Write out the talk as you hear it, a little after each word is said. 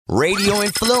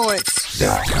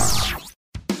RadioInfluence.com.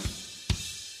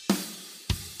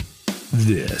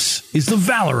 This is the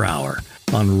Valor Hour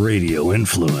on Radio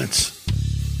Influence.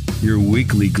 Your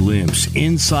weekly glimpse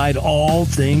inside all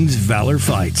things Valor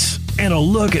fights and a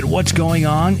look at what's going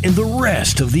on in the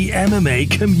rest of the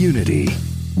MMA community.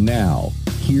 Now,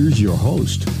 here's your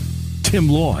host, Tim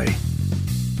Loy.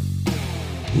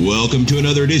 Welcome to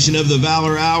another edition of the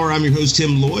Valor Hour. I'm your host,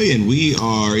 Tim Loy, and we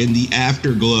are in the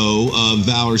afterglow of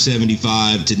Valor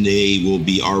 75. Today will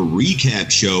be our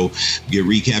recap show. Get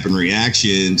recap and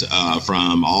reactions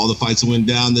from all the fights that went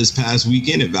down this past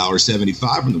weekend at Valor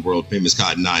 75 from the world famous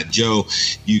Cotton Eye Joe.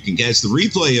 You can catch the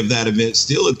replay of that event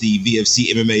still at the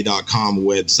VFCMMA.com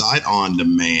website on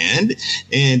demand.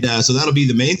 And so that'll be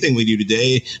the main thing we do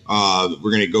today.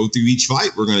 We're going to go through each fight.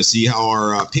 We're going to see how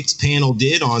our picks panel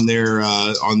did on their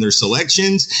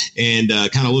selections and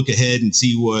kind of look ahead and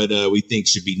see what we think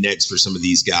should be next for some of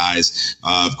these guys.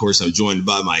 Of course, I'm joined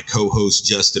by my co-host,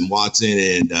 Justin Watson,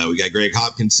 and we got Greg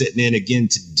Hopkins sitting in again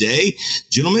today.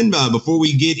 Gentlemen, before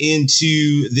we get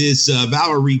into this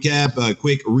Valor recap, a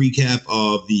quick recap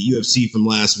of the UFC from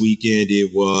last weekend.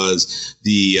 It was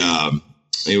one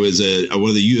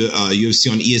of the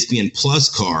UFC on ESPN Plus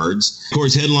cards. Of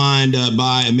course, headlined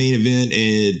by a main event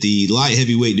in the light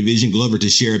heavyweight division. Glover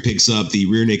Teixeira picks up the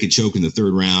rear naked choke in the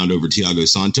third round over Thiago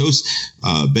Santos.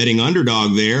 Betting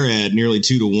underdog there at nearly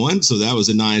 2-1. So that was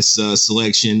a nice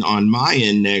selection on my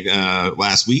end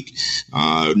last week.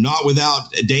 Not without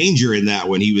danger in that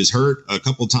one. He was hurt a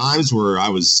couple times where I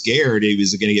was scared he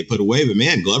was going to get put away. But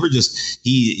man, Glover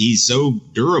he's so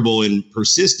durable and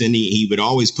persistent. He would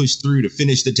always push through to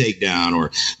finish the takedown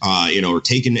or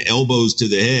taking elbows to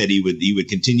the head. He would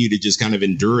continue to just kind of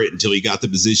endure it until he got the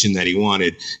position that he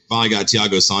wanted. Finally got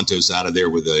Thiago Santos out of there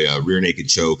with a rear naked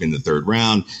choke in the third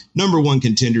round. Number one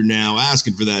contender now,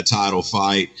 asking for that title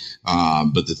fight.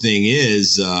 But the thing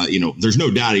is, there's no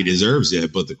doubt he deserves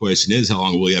it. But the question is, how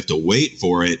long will he have to wait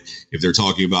for it if they're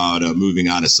talking about moving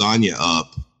Adesanya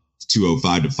up to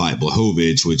 205 to fight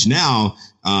Blachowicz, which now,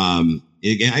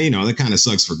 that kind of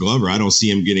sucks for Glover. I don't see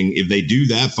him getting, if they do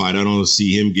that fight, I don't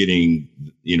see him getting,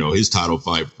 his title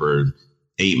fight for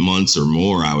 8 months or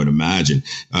more, I would imagine.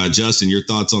 Justin, your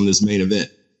thoughts on this main event?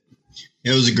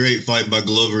 It was a great fight by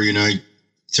Glover. He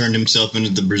turned himself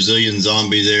into the Brazilian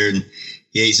zombie there, and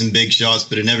he ate some big shots,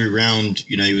 but in every round,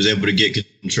 he was able to get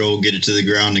control, get it to the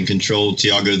ground and control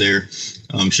Thiago there,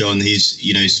 showing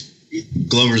that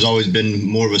Glover's always been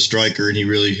more of a striker, and he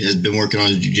really has been working on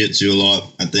his jiu-jitsu a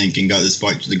lot, I think, and got this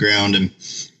fight to the ground, and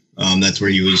that's where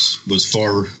he was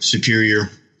far superior.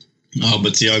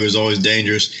 But Thiago's always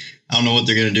dangerous. I don't know what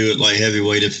they're going to do at light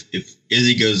heavyweight. If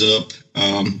Izzy goes up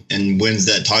and wins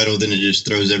that title, then it just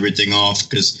throws everything off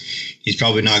because he's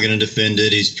probably not going to defend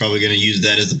it. He's probably going to use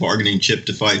that as a bargaining chip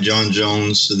to fight John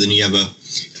Jones. So then you have a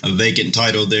vacant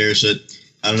title there. So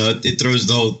I don't know. It throws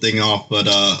the whole thing off. But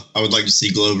I would like to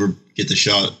see Glover get the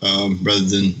shot rather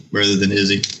than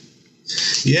Izzy.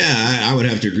 Yeah, I would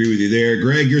have to agree with you there.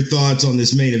 Greg, your thoughts on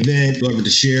this main event? Glover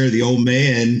Teixeira, the old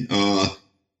man,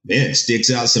 it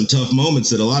sticks out some tough moments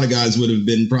that a lot of guys would have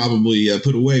been probably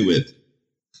put away with.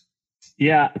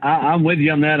 Yeah, I'm with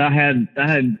you on that. I had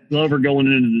Glover going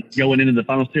into the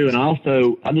finals too, and I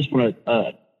just want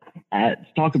to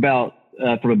talk about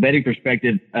from a betting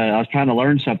perspective. I was trying to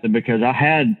learn something because I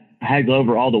had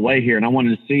Glover all the way here, and I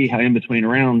wanted to see how in between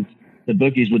rounds the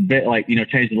bookies would bet,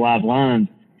 change the live lines,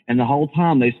 and the whole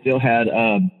time they still had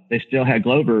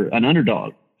Glover an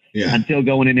underdog. Yeah. Until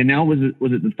going in, and now was it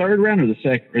the third round or the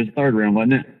second? Or the third round,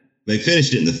 wasn't it? They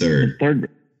finished it in the third.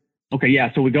 Okay, yeah.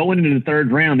 So we going into the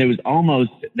third round. They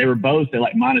were both at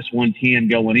like minus 110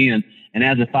 going in, and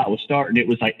as the fight was starting, it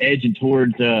was like edging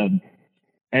towards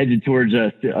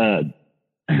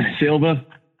Silva,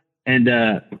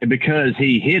 and because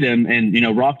he hit him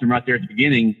and rocked him right there at the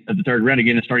beginning of the third round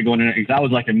again and started going in. Because I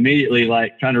was like immediately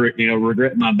like trying to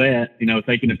regret my bet,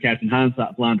 thinking of Captain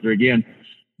Hindsight flying through again.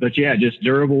 But yeah, just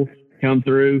durable, come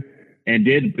through and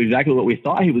did exactly what we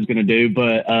thought he was going to do.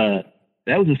 But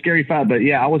that was a scary fight. But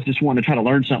yeah, I was just wanting to try to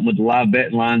learn something with the live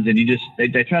betting lines, and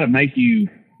they try to make you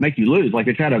lose. Like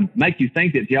they try to make you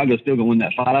think that Thiago's still going to win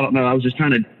that fight. I don't know. I was just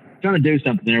trying to do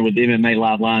something there with the MMA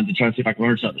live lines and trying to see if I could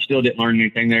learn something. Still didn't learn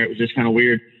anything there. It was just kind of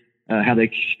weird how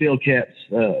they still kept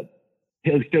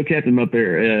him up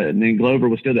there. And then Glover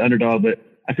was still the underdog, but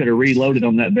I could have reloaded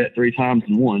on that bet 3 times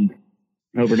and won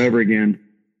over and over again.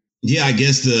 Yeah, I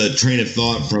guess the train of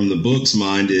thought from the book's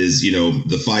mind is,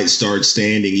 the fight starts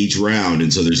standing each round.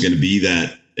 And so there's going to be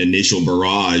that initial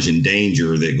barrage and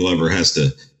danger that Glover has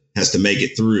to make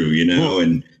it through,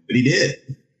 but he did.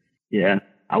 Yeah.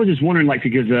 I was just wondering,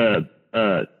 because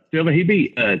Silva, he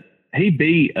beat he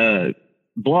beat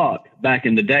Block back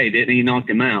in the day, didn't he? Knock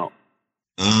him out.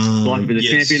 Block for the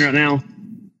champion right now.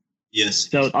 Yes.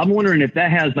 So I'm wondering if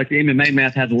that has, like, the MMA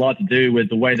math has a lot to do with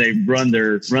the way they run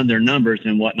their numbers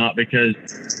and whatnot, because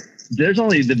there's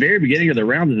only the very beginning of the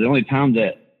round is the only time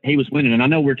that he was winning. And I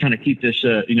know we're trying to keep this,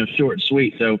 short and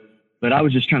sweet. So, but I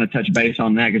was just trying to touch base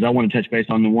on that because I want to touch base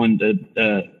on the one,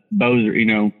 the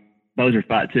Boser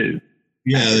fight too.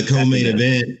 Yeah, the co-main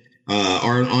event.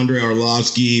 Andre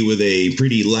Arlovsky with a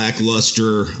pretty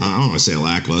lackluster, I don't want to say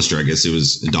lackluster, I guess it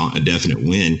was a definite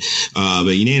win,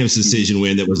 but unanimous decision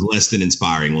win that was less than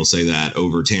inspiring, we'll say that,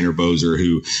 over Tanner Boser,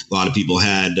 who a lot of people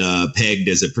had pegged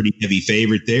as a pretty heavy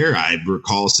favorite there. I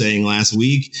recall saying last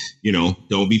week,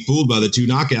 don't be fooled by the 2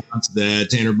 knockouts that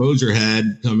Tanner Boser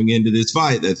had coming into this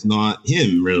fight. That's not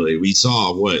him, really. We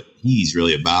saw what he's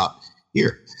really about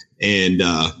here. And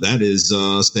that is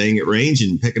staying at range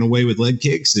and pecking away with leg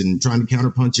kicks and trying to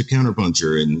counterpunch a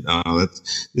counterpuncher. And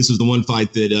this was the one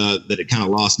fight that it kind of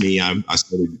lost me. I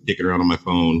started dicking around on my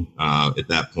phone at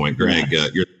that point. Greg,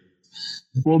 you're.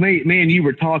 Well, me and you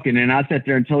were talking, and I sat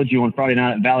there and told you on Friday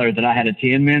night at Valor that I had a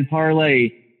 10-man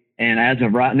parlay. And as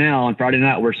of right now, on Friday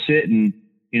night, we're sitting,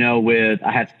 with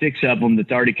I had 6 of them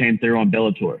that already came through on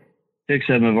Bellator. 6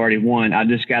 of them have already won. I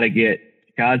just got to get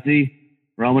Kazi,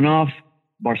 Romanov,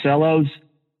 Barcelos,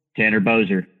 Tanner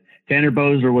Boser. Tanner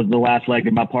Boser was the last leg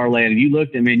of my parlay, and you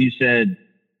looked at me and you said,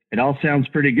 it all sounds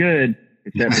pretty good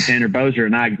except for Tanner Boser.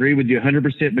 And I agree with you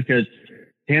 100% because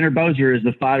Tanner Boser is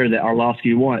the fighter that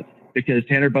Arlovsky wants, because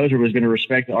Tanner Boser was going to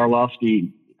respect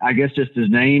Arlovsky, I guess just his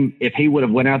name. If he would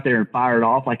have went out there and fired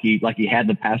off like he had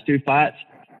the past 2 fights,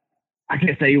 I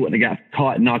can't say he wouldn't have got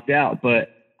caught and knocked out,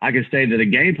 but I can say that the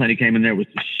game plan he came in there was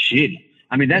shitty.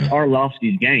 I mean, that's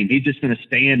Arlovsky's game. He's just going to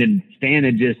stand and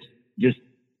just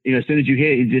as soon as you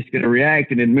hit, he's just going to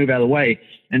react and then move out of the way.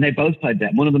 And they both played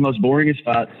that. One of the most boringest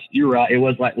fights. You're right. It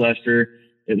was lackluster.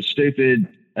 It was stupid,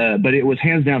 but it was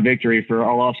hands down victory for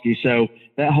Arlovsky. So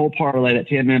that whole parlay, that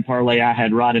 10-man parlay, I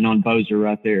had riding on Boser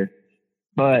right there.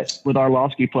 But with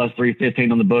Arlovsky plus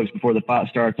 315 on the books before the fight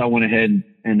starts, I went ahead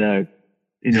and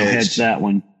hedged that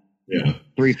one. Yeah,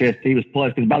 350. He was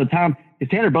plus because by the time.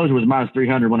 Because Tanner Boser was minus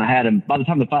 300 when I had him. By the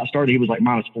time the fight started, he was like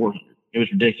minus 400. It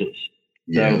was ridiculous.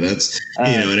 Yeah, that's,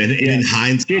 and in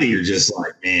hindsight, you're just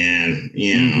like, man,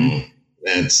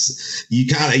 that's, you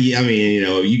kind of,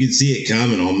 you could see it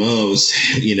coming almost,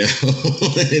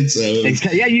 and so.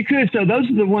 Yeah, you could. So those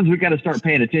are the ones we got to start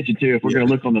paying attention to if we're going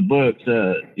to look on the books.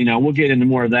 We'll get into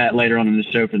more of that later on in the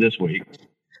show for this week.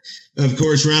 Of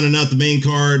course, rounding out the main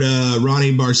card,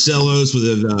 Ronnie Barcelos with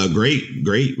a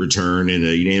great return and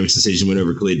a unanimous decision win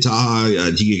over Khalid Taha.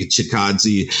 Giga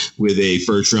Chikadze with a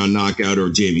first-round knockout over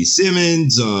Jamie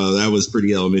Simmons. That was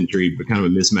pretty elementary, but kind of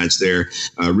a mismatch there.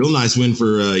 Real nice win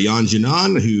for Yan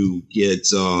Jinan, who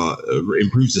gets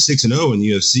improves to 6-0 in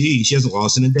the UFC. She hasn't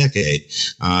lost in a decade,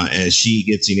 as she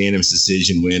gets a unanimous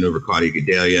decision win over Claudia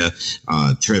Gadelha.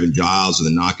 Trevin Giles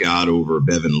with a knockout over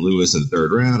Bevan Lewis in the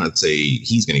 3rd round. I'd say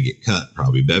he's going to get cut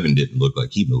probably. Bevan didn't look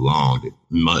like he belonged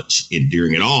much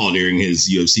during his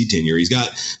UFC tenure. He's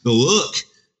got the look,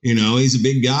 he's a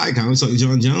big guy, kind of like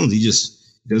John Jones. He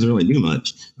just doesn't really do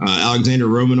much. Alexander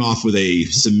Romanov with a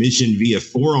submission via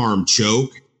forearm choke.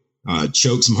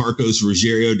 Chokes Marcos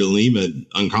Rogério de Lima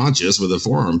unconscious with a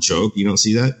forearm choke. You don't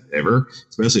see that ever,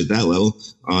 especially at that level.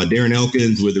 Darren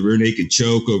Elkins with a rear naked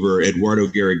choke over Eduardo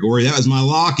Garagori. That was my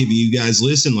lock. If you guys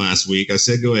listened last week, I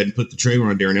said go ahead and put the trailer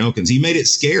on Darren Elkins. He made it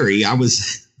scary. I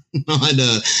was not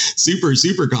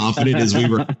super confident as we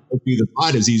were through the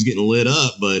fight as he was getting lit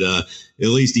up, but at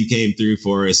least he came through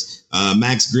for us.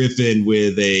 Max Griffin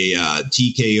with a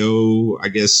TKO, I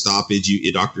guess, stoppage,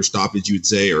 doctor stoppage, you would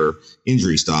say, or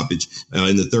injury stoppage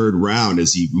in the 3rd round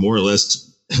as he more or less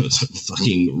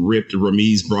fucking ripped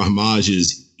Ramiz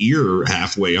Brahimaj's ear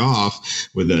halfway off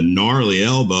with a gnarly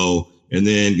elbow. And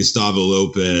then Gustavo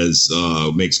Lopez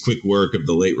makes quick work of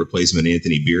the late replacement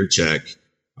Anthony Bierchek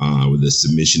with a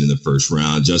submission in the 1st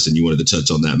round. Justin, you wanted to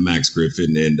touch on that, Max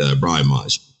Griffin and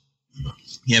Brahimaj.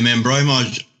 Yeah, man,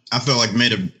 Brahimaj, I felt like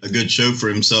made a good show for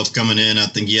himself coming in. I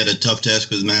think he had a tough task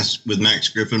with Max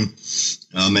Griffin,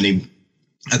 and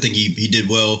I think he did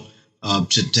well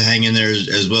to hang in there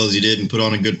as well as he did and put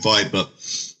on a good fight. But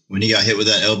when he got hit with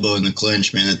that elbow in the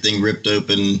clinch, man, that thing ripped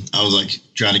open. I was like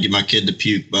trying to get my kid to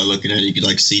puke by looking at it. You could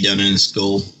like see down in his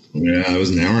skull. Yeah, it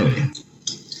was gnarly.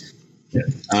 Yeah.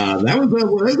 That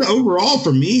was overall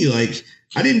for me. Like,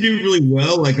 I didn't do really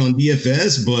well like on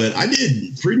DFS, but I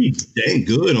did pretty dang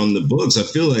good on the books. I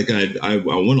feel like I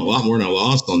won a lot more than I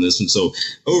lost on this one. So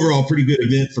overall, pretty good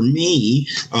event for me.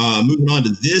 Moving on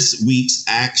to this week's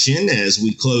action as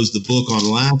we close the book on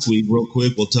last week. Real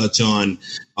quick, we'll touch on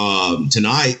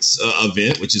tonight's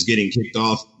event, which is getting kicked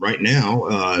off right now.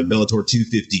 Bellator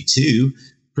 252.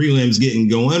 Prelims getting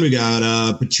going. We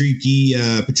got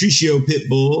Patricio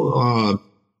Pitbull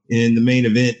in the main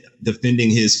event, defending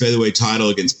his featherweight title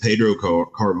against Pedro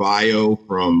Carvalho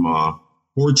from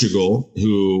Portugal,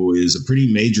 who is a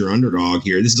pretty major underdog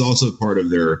here. This is also part of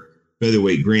their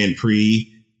featherweight Grand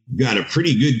Prix. Got a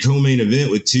pretty good co-main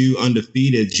event with two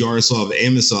undefeated, Jaroslav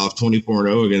Amosov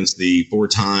 24-0 against the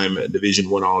four-time Division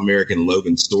I All-American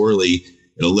Logan Storley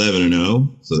at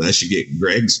 11-0. So that should get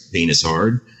Greg's penis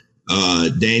hard.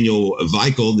 Daniel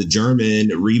Weichel, the German,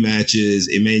 rematches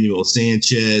Emmanuel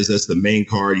Sanchez. That's the main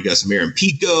card. You got some Aaron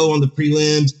Pico on the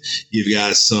prelims. You've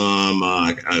got some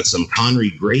Conry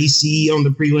Gracie on the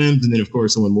prelims. And then, of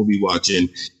course, someone we'll be watching,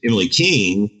 Emily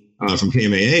King from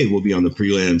KMAA, will be on the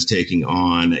prelims taking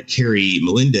on Carrie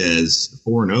Melendez,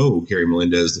 4-0 Carrie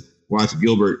Melendez, wife of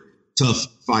Gilbert. Tough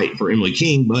fight for Emily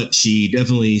King, but she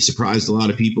definitely surprised a lot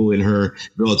of people in her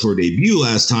Bellator debut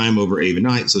last time over Ava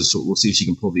Knight. So we'll see if she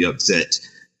can pull the upset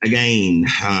again.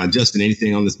 Justin,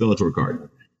 anything on this Bellator card?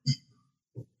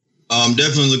 I'm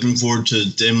definitely looking forward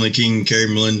to Emily King and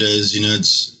Carrie Melendez. You know,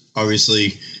 it's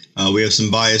obviously we have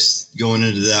some bias going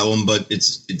into that one, but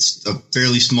it's a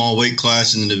fairly small weight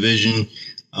class in the division.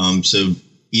 So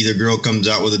either girl comes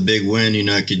out with a big win, you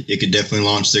know, it could definitely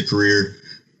launch their career.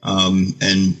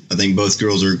 And I think both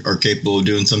girls are capable of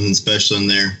doing something special in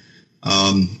there.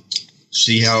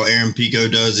 See how Aaron Pico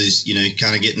does is, you know,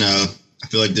 kind of getting I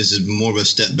feel like this is more of a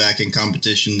step back in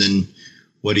competition than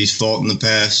what he's fought in the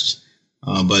past.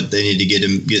 But they need to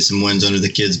get some wins under the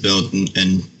kid's belt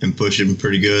and push him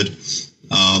pretty good.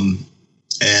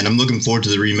 And I'm looking forward to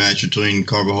the rematch between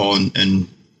Carvajal and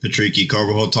Patricky.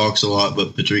 Carvajal talks a lot,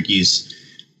 but Patricky's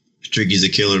a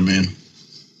killer, man.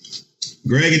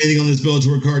 Greg, anything on this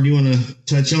Bellator card you want to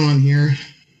touch on here?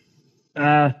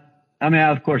 I mean,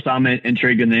 of course, I'm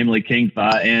intrigued in the Emily King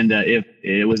fight, and if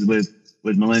it was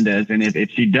with Melendez, and if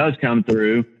she does come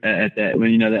through at that, when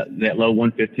you know that low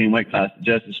 115 weight class that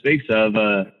Justin speaks of,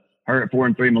 her at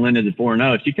 4-3, Melendez at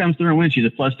 4-0. If she comes through and wins, she's a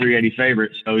plus 380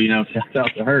 favorite. So you know, shout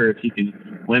out to her if she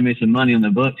can win me some money on the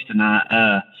books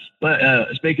tonight.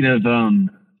 But speaking of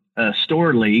Logan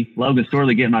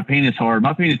Storley getting my penis hard.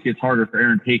 My penis gets harder for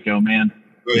Aaron Pico, man.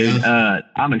 Oh, yeah.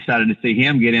 I'm excited to see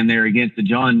him get in there against the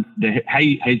John De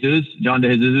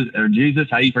Jesus, or Jesus,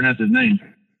 how you pronounce his name.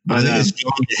 But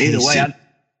either way,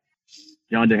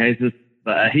 John De Jesus.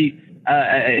 But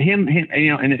him,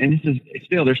 you know, and this is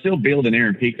they're still building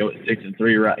Aaron Pico at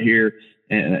 6-3 right here,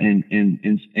 and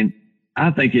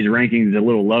I think his ranking is a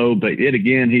little low, but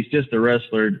he's just a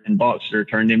wrestler and boxer,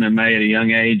 turned MMA at a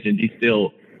young age, and he's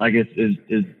still. Like it's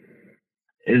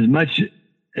as much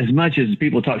as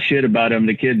people talk shit about him,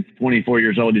 the kid's 24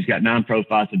 years old. He's got 9 pro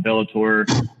fights at Bellator.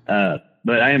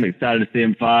 But I am excited to see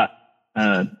him fight.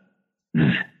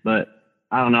 But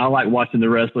I don't know. I like watching the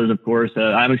wrestlers, of course.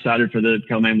 I'm excited for the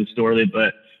co-main with Storley,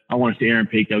 but I want to see Aaron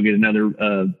Pico get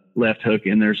another left hook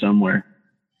in there somewhere.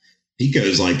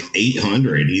 Pico's like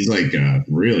 800. He's like a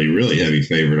really, really heavy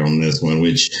favorite on this one,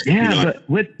 which that's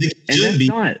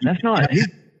not.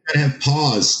 Have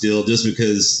pause still just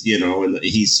because, you know, and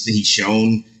he's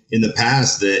shown in the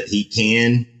past that he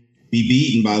can be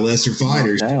beaten by lesser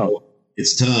fighters. So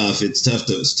it's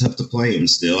tough to play him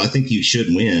still. I think he should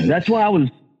win. That's why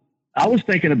I was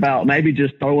thinking about maybe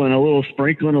just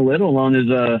sprinkling a little on his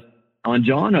on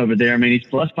John over there. I mean, he's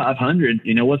plus 500.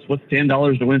 You know, what's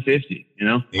 $10 to win 50? You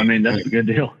know, I mean, that's a good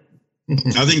deal.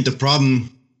 I think the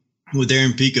problem with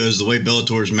Aaron Pico is the way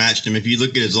Bellator's matched him. If you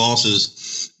look at his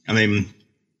losses, I mean,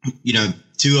 you know,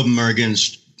 2 of them are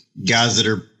against guys that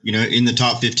are, you know, in the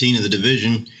top 15 of the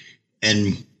division.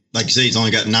 And like you say, he's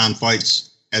only got 9 fights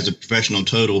as a professional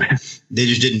total. They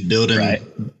just didn't build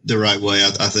him the right way.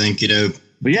 I think, you know,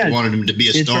 they wanted him to be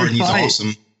a star, and he's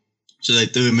awesome. So they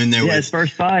threw him in there with his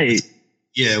first fight.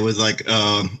 Yeah, with like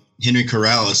Henry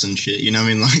Corrales and shit. You know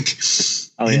what I mean? Like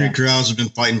Henry Corrales has been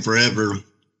fighting forever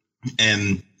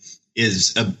and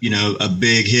is a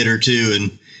big hitter too.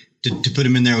 And to put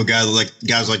him in there with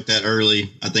guys like that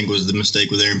early, I think was the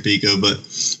mistake with Aaron Pico. But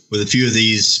with a few of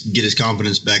these, get his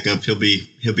confidence back up, he'll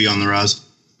be on the rise.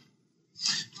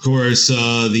 Of course,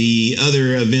 the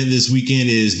other event this weekend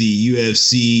is the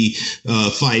UFC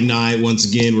Fight Night. Once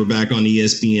again, we're back on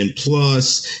ESPN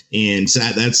Plus, and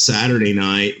that's Saturday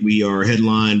night. We are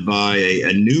headlined by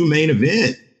a new main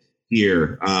event.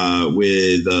 here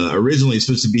with originally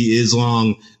supposed to be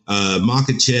Islam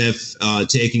Makhachev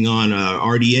taking on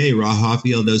RDA,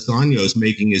 Rafael dos Anjos,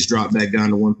 making his drop back down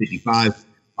to 155.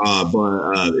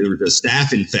 But it was a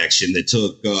staph infection that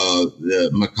took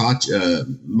the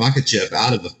Makhachev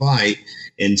out of the fight.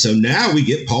 And so now we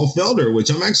get Paul Felder,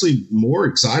 which I'm actually more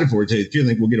excited for. I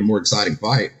think we'll get a more exciting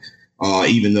fight,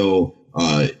 even though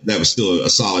that was still a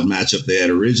solid matchup they had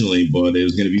originally. But it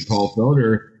was going to be Paul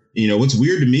Felder. You know, what's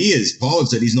weird to me is Paul had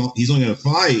said he's only going to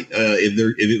fight if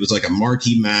it was like a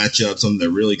marquee matchup, something that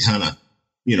really kind of,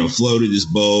 you know, floated his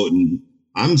boat. And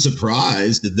I'm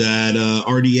surprised that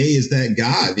RDA is that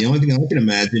guy. The only thing I can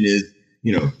imagine is,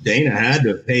 you know, Dana had to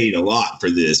have paid a lot for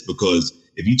this, because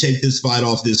if you take this fight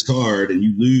off this card and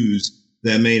you lose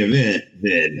that main event,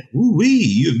 then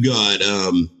you've got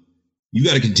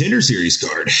a contender series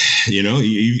card. You know,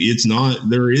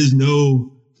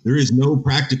 there is no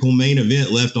practical main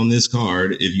event left on this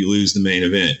card if you lose the main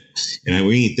event. And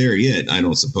we ain't there yet, I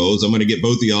don't suppose. I'm going to get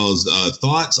both of y'all's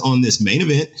thoughts on this main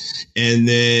event, and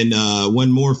then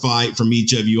one more fight from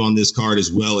each of you on this card,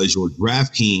 as well as your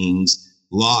DraftKings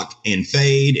lock and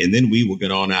fade. And then we will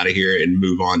get on out of here and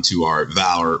move on to our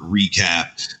Valor recap.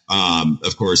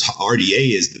 Of course,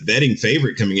 RDA is the betting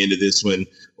favorite coming into this one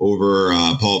over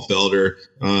Paul Felder,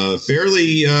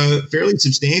 fairly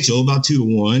substantial, about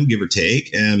 2-1, give or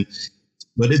take.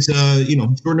 But it's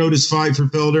short notice fight for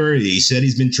Felder. He said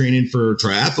he's been training for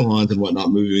triathlons and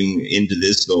whatnot moving into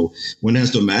this, so one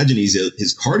has to imagine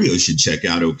his cardio should check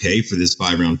out okay for this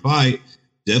 5-round fight.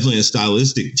 Definitely a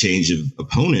stylistic change of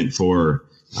opponent for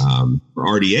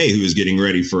RDA, who is getting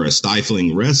ready for a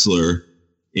stifling wrestler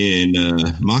in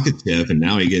Makhachev, and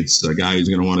now he gets a guy who's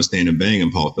going to want to stand and bang,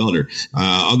 and Paul Felder.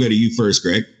 I'll go to you first,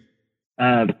 Greg.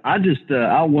 I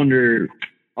wonder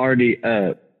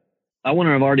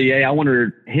of RDA. I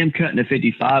wonder him cutting to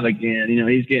 55 again. You know,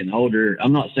 he's getting older.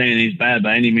 I'm not saying he's bad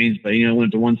by any means, but, you know,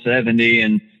 went to 170,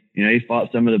 and, you know, he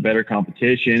fought some of the better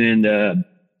competition, and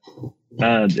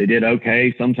they did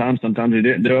okay. Sometimes they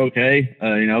didn't do okay.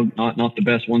 You know, not the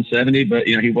best 170, but,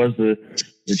 you know, he was the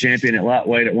champion at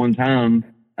lightweight at one time.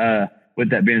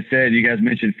 With that being said, you guys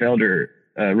mentioned Felder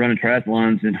running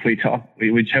triathlons, and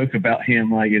we joke about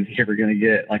him like, is he ever going to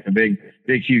get like a big,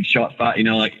 huge shot fight? You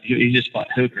know, like he just fought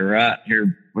Hooker right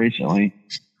here recently,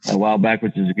 a while back,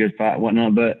 which is a good fight and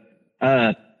whatnot. But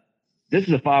this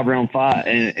is a 5-round fight,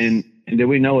 and do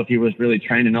we know if he was really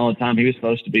training all the time? He was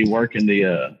supposed to be working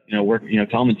the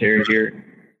commentary here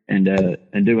and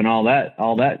doing all that,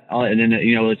 and then,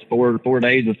 you know, it's 4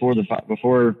 days before the fight,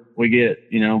 before we get,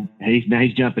 you know,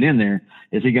 he's jumping in there.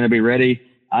 Is he going to be ready?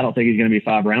 I don't think he's going to be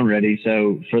 5-round ready.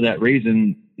 So for that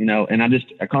reason, you know, and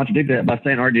I contradict that by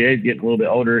saying RDA is getting a little bit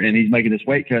older and he's making this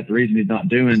weight cut. The reason he's not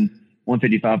doing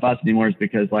 155 fights anymore is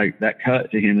because, like, that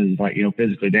cut to him is, like, you know,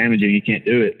 physically damaging. He can't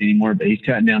do it anymore, but he's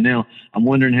cutting down now. I'm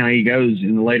wondering how he goes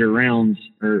in the later rounds,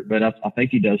 but I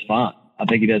think he does fine.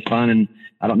 And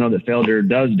I don't know that Felder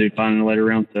does do fine in the later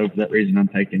rounds. So for that reason, I'm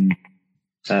taking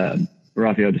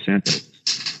Rafael dos Santos.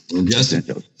 Justin,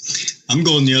 I'm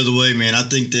going the other way, man. I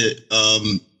think that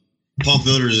Paul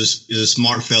Felder is a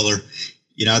smart feller.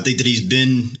 You know, I think that he's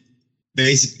been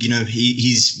basic. You know,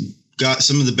 he's got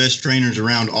some of the best trainers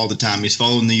around all the time. He's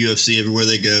following the UFC everywhere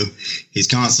they go. He's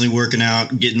constantly working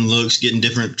out, getting looks, getting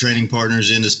different training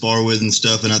partners in to spar with and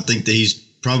stuff. And I think that he's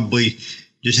probably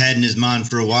just had in his mind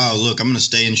for a while, look, I'm going to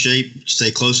stay in shape,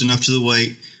 stay close enough to the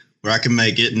weight where I can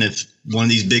make it. And if one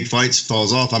of these big fights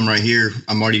falls off, I'm right here.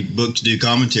 I'm already booked to do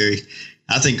commentary.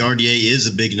 I think RDA is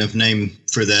a big enough name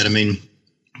for that. I mean,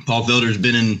 Paul Felder's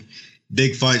been in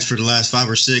big fights for the last 5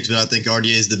 or 6, but I think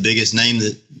RDA is the biggest name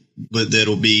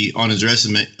that'll be on his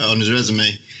resume.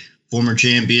 Former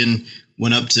champion,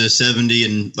 went up to 70,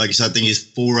 and like I said, I think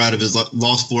he's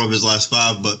lost 4 of his last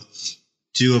 5, but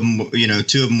 2 of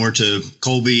them were to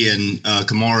Colby and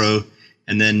Kamaru,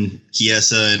 and then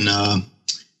Chiesa and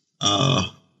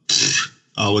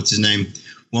what's his name?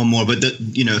 One more, but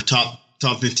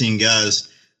top 15 guys,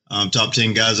 top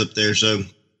 10 guys up there. So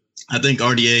I think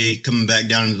RDA coming back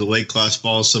down into the weight class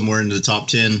falls somewhere into the top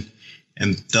 10,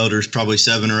 and Felder's probably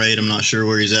 7 or 8. I'm not sure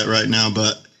where he's at right now,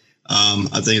 but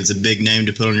I think it's a big name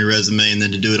to put on your resume, and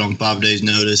then to do it on 5 days'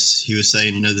 notice. He was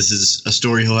saying, this is a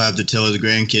story he'll have to tell his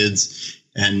grandkids,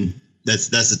 and that's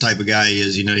the type of guy he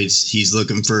is. He's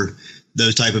looking for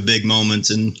those type of big moments,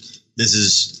 and this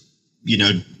is,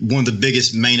 one of the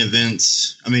biggest main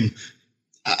events. I mean,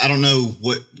 I don't know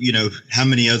how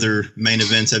many other main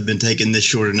events have been taken this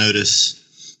short of notice,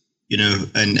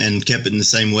 and kept it in the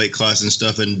same weight class and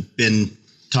stuff, and been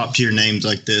top tier names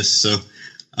like this. So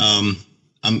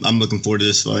I'm looking forward to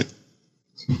this fight.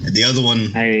 The other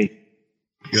one,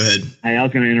 Go ahead. Hey, I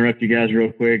was going to interrupt you guys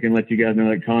real quick and let you guys know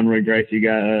that Conroy Gracie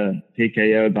got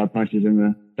TKO'd by punches in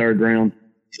the third round.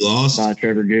 He lost? By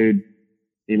Trevor Good.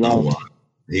 He lost. Oh, wow.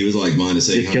 He was like -800.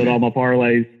 Just killed all my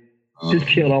parlays. Just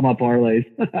killed all my parlays.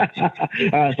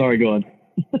 All right, sorry, go on.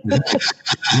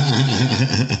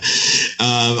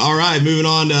 All right, moving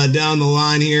on down the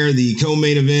line here, the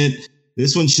co-main event.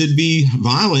 This one should be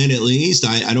violent, at least.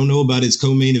 I don't know about its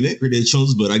co-main event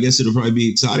credentials, but I guess it'll probably be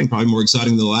exciting, probably more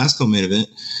exciting than the last co-main event.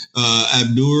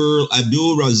 Abdul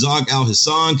Razak Al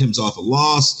Hassan comes off a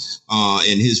loss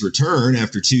in his return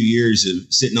after 2 years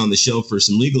of sitting on the shelf for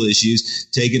some legal issues,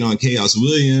 taking on Chaos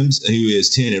Williams, who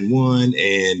is 10-1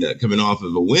 and coming off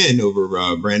of a win over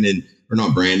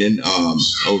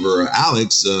over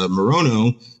Alex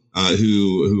Morono.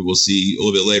 Who we'll see a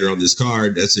little bit later on this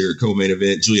card. That's their co-main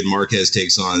event. Julian Marquez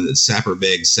takes on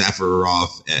Saperbeg Safarov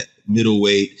at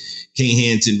middleweight. Kay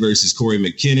Hansen versus Corey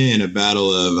McKenna in a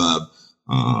battle of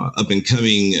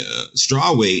up-and-coming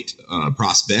strawweight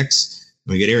prospects.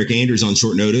 We get Eric Anders on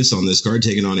short notice on this card,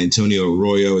 taking on Antonio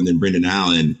Arroyo, and then Brendan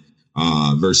Allen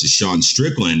versus Sean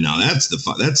Strickland. Now that's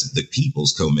the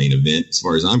people's co-main event as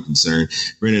far as I'm concerned.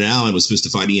 Brendan Allen was supposed to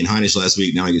fight Ian Heinisch last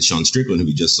week. Now he gets Sean Strickland, who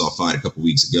we just saw fight a couple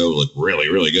weeks ago, look really,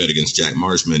 really good against Jack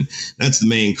Marshman. That's the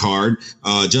main card.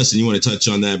 Justin, you want to touch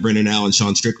on that? Brendan Allen,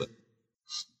 Sean Strickland.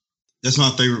 That's my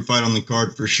favorite fight on the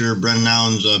card for sure. Brendan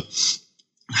Allen's a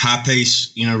high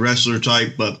pace, wrestler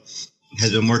type, but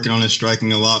has been working on his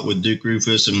striking a lot with Duke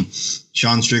Rufus, and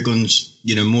Sean Strickland's,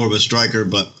 more of a striker,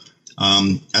 but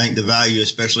I think the value,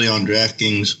 especially on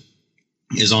DraftKings,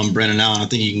 is on Brendan Allen. I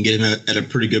think you can get him at a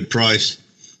pretty good price.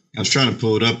 I was trying to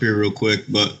pull it up here real quick,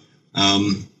 but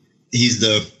Brendan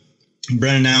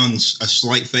Allen's a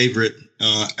slight favorite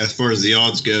as far as the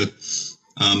odds go.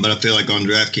 But I feel like on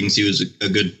DraftKings, he was a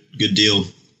good deal.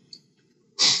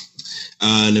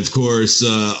 And of course,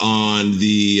 on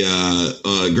the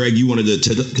Greg, you wanted to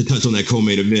touch on that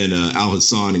co-main event, Al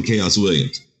Hassan and Chaos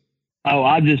Williams. Oh,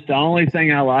 the only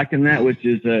thing I like in that, which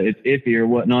is it's iffy or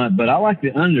whatnot, but I like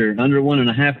the under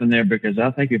 1.5 in there, because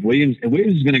I think if Williams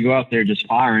is going to go out there just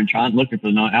firing, trying looking for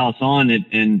Al Hassan,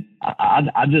 and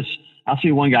I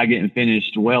see one guy getting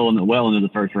finished well into the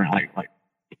first round, like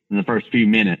in the first few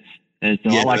minutes, and so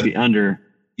I like the under.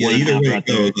 Yeah, either way,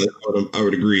 I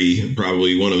would agree.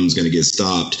 Probably one of them is going to get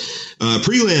stopped.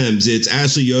 Prelims, it's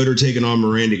Ashley Yoder taking on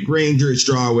Miranda Granger at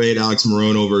strawweight. Alex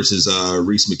Morono versus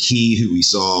Reese McKee, who we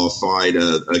saw fight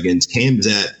against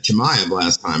Khamzat Chimaev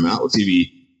last time out. Let's see if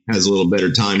he has a little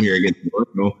better time here against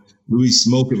Morono. Luis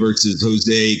Smoka versus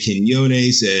Jose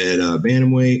Quinones at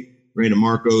bantamweight. Reina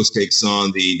Marcos takes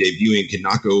on the debuting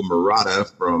Kanako Murata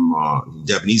from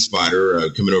Japanese fighter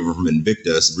coming over from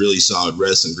Invicta. Really solid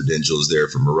wrestling credentials there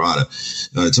for Murata.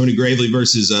 Tony Gravely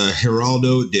versus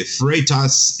Geraldo de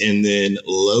Freitas, and then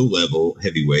low-level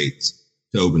heavyweights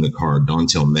to open the card.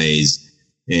 Dontel Mays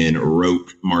and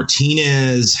Roque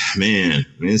Martinez. Man,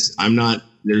 there's not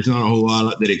a whole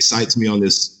lot that excites me on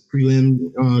this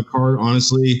prelim card,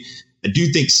 honestly. I do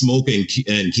think Smoka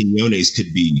and Quinones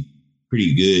could be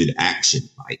pretty good action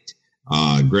fight.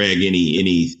 Greg,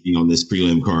 anything on this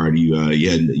prelim card? You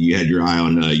had your eye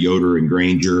on Yoder and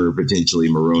Granger, potentially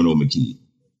Morono, McKee.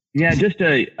 Yeah, just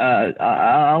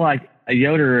I like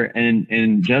Yoder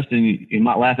and Justin. You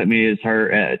might laugh at me as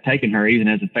her taking her even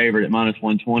as a favorite at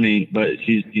 -120, but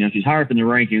she's higher up in the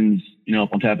rankings.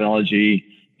 Up on Tapology.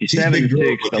 She's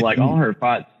 7-6, but like all her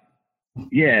fights,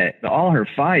 all her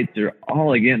fights are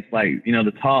all against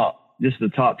the top. Just the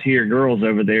top tier girls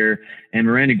over there. And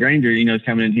Miranda Granger, is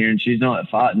coming in here, and she's not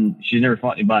fighting. She's never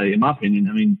fought anybody, in my opinion.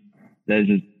 I mean, that's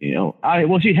just,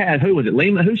 she had, who was it?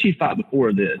 Lima? Who she fought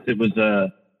before this? It was,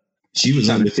 she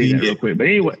was undefeated real quick. But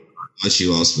anyway. She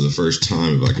lost for the first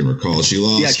time, if I can recall. She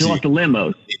lost. She lost to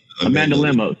Lemos. Amanda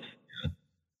Lemos.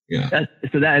 Yeah.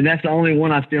 That's the only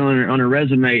one I see on her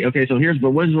resume. Okay. So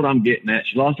what is what I'm getting at?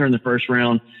 She lost her in the first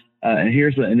round. And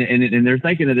here's what, and they're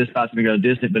thinking that this fight's going to go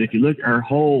distant, but if you look at her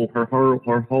whole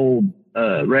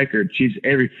record, she's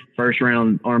every first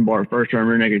round armbar, first round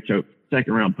rear naked choke,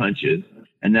 second round punches,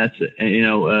 and that's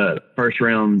first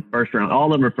round, all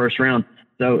of them are first round.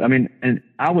 So I mean, and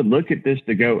I would look at this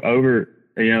to go over,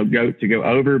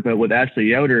 but with Ashley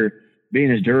Yoder being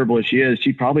as durable as she is,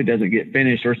 she probably doesn't get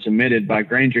finished or submitted by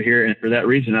Granger here, and for that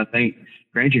reason, I think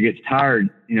Granger gets tired,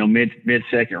 mid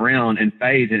second round and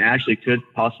fades, and actually could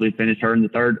possibly finish her in the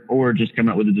third or just come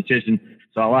out with a decision.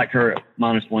 So I like her at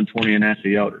 -120 and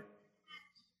Ashley Yoder.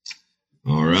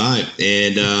 All right.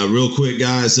 And real quick,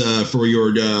 guys, for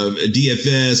your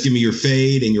DFS, give me your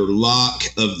fade and your lock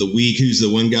of the week. Who's the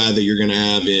one guy that you're going to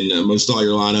have in most all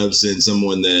your lineups, and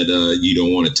someone that you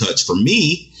don't want to touch? For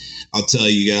me, I'll tell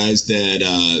you guys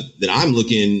that I'm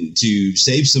looking to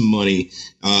save some money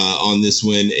on this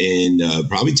one and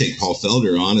probably take Paul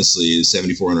Felder. Honestly, is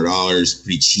 $7,400,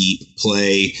 pretty cheap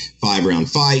play, 5-round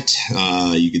fight.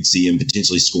 You could see him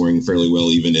potentially scoring fairly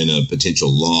well, even in a potential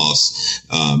loss.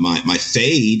 My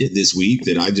fade this week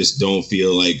that I just don't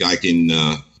feel like I can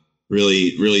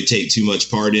really take too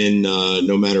much part in,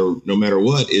 no matter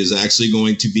what, is actually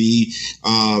going to be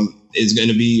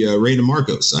Reyna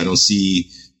Marcos. I don't see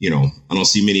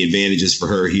many advantages for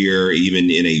her here. Even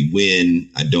in a win,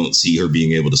 I don't see her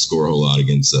being able to score a whole lot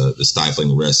against the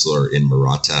stifling wrestler in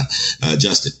Murata.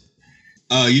 Justin.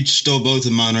 You stole both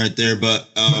of mine right there,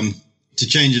 but to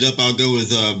change it up, I'll go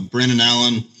with Brennan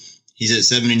Allen. He's at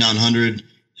 7,900.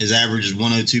 His average is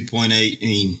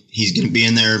 102.8. He's going to be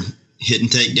in there hitting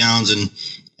takedowns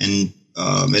and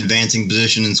advancing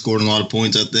position and scoring a lot of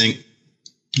points, I think.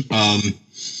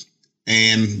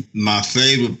 And my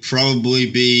fave would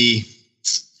probably be,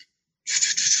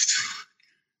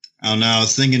 I don't know, I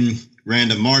was thinking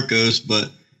Randa Marcos,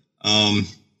 but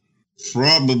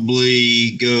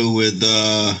probably go with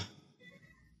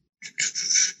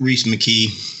Reese McKee.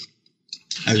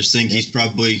 I just think he's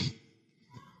probably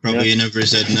in over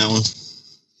his head in that one.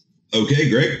 Okay,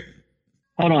 great.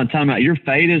 Hold on, time out. Your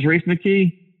fade is Reese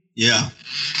McKee? Yeah.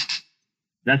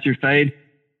 That's your fade?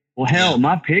 Well, hell,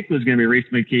 my pick was going to be Reese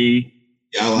McKee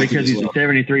because he's a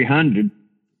 7,300.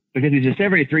 Because he's a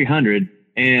 7,300,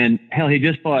 and hell, he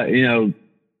just fought, the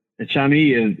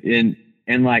Chinese,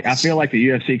 and like I feel like the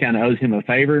UFC kind of owes him a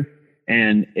favor.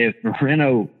 And if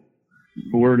Moreno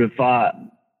were to fight,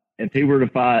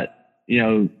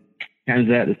 kind of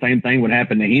that the same thing would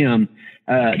happen to him.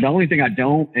 The only thing I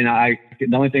don't, the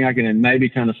only thing I can maybe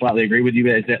kind of slightly agree with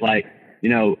you is that, like,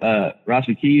 Ross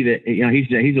McKee, that,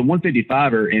 he's a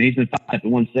 155er and he's been fighting at the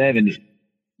 170.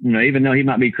 Even though he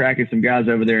might be cracking some guys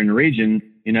over there in the region,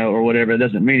 or whatever, it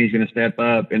doesn't mean he's going to step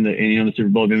up in the Super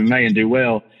Bowl of MMA and do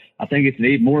well. I think it's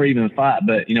an more even fight,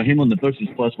 but him on the books is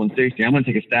plus 160. I'm going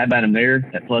to take a stab at him there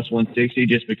at plus 160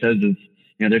 just because of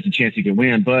there's a chance he can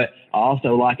win. But I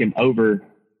also like him over.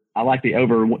 I like the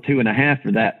over 2.5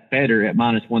 for that Feder at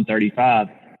minus 135.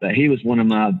 But he was one of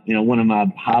my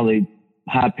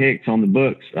high picks on the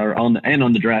books or on the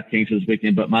DraftKings this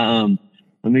weekend. But my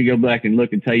let me go back and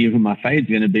look and tell you who my fade's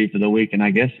going to be for the week. And I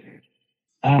guess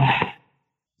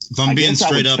if I'm being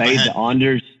straight up, I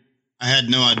had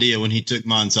no idea when he took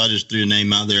mine, so I just threw a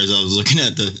name out there as I was looking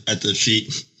at the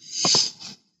sheet.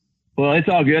 Well, it's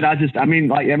all good.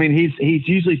 He's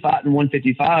usually fighting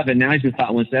 155, and now he's been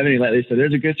fighting 170 lately. So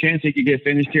there's a good chance he could get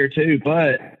finished here too.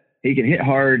 But he can hit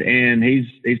hard, and he's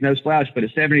no slouch. But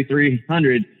at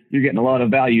 7,300, you're getting a lot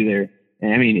of value there.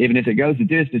 And even if it goes the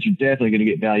distance, you're definitely going to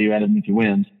get value out of him if he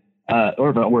wins, or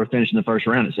if we're finishing the first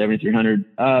round at 7,300.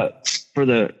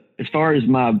 As far as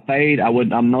my fade,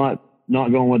 I'm not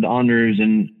going with the Anders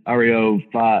and Ario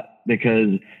fight,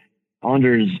 because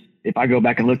Anders, if I go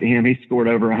back and look at him, he scored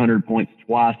over 100 points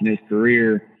twice in his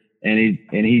career, and he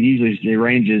usually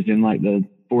ranges in like the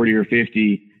 40 or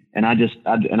 50. And I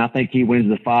think he wins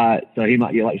the fight, so he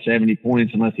might get like 70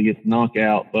 points unless he gets a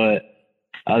knockout. But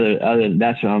other than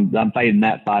that, so I'm fading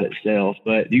that fight itself.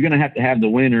 But you're going to have the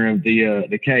winner of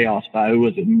the Chaos fight. Who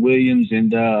was it? Williams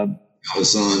and Al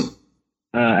Hassan.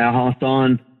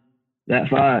 That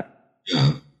fight.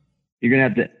 Yeah. You're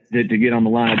going to have to get on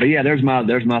the line. But yeah, there's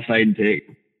my fade pick.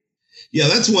 Yeah,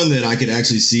 that's one that I could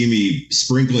actually see me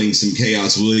sprinkling some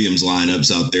Chaos Williams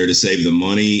lineups out there to save the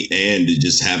money and to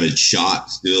just have a shot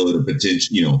still at a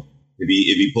potential. If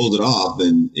he pulls it off,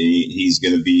 then he's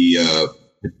going to be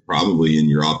probably in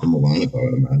your optimal lineup, I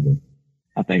would imagine.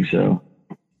 I think so.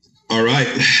 All right,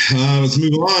 let's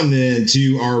move on then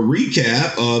to our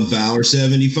recap of Valor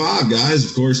 75, guys.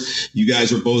 Of course, you guys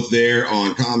were both there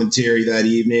on commentary that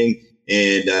evening.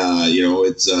 And,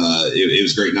 it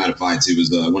was a great night of fights. It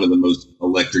was one of the most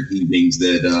electric evenings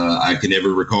that I can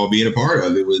ever recall being a part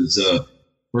of. It was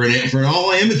for an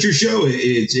all amateur show.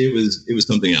 It was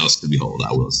something else to behold,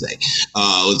 I will say.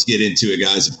 Let's get into it,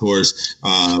 guys. Of course,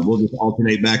 we'll just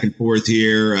alternate back and forth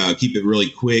here. Keep it really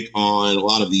quick on a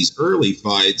lot of these early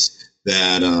fights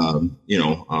that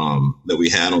that we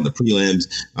had on the prelims.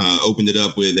 Opened it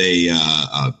up with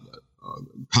a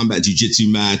combat jiu-jitsu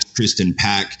match, Kristen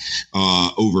Pack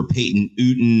over Peyton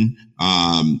Uten.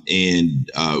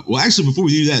 Actually, before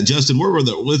we do that, Justin,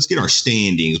 let's get our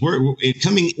standings. We're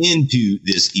coming into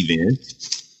this event.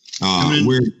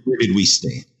 Where did we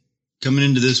stand? Coming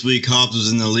into this week, Hobbs was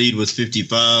in the lead with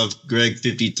 55, Greg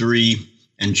 53,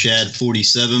 and Chad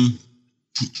 47.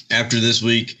 After this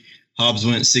week, Hobbs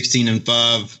went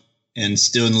 16-5 and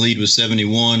still in the lead with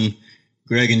 71.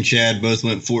 Greg and Chad both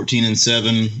went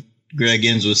 14-7. Greg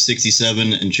ends with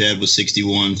 67 and Chad was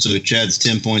 61. So Chad's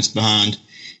 10 points behind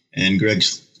and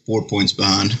Greg's 4 points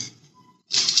behind.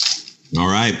 All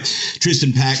right.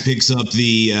 Tristan Pack picks up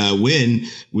the win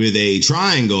with a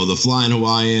triangle. The Flying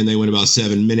Hawaiian, they went about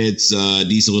 7 minutes.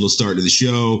 Decent little start to the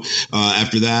show.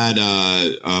 After that,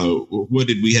 what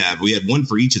did we have? We had one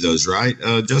for each of those, right,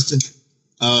 Justin?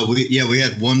 We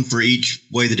had one for each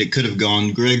way that it could have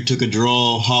gone. Greg took a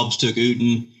draw, Hobbs took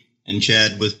Uten, and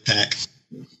Chad with Pack.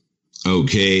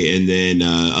 Okay, and then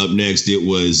up next it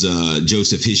was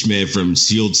Joseph Hishmet from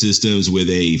Shield Systems with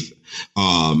a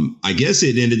I guess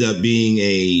it ended up being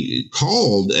a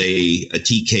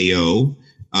TKO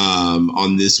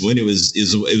on this one. It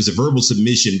was a verbal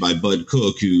submission by Bud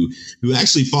Cook, who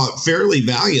actually fought fairly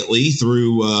valiantly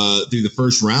through the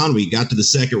first round. We got to the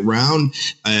second round,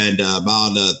 and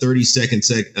about 36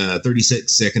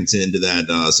 seconds into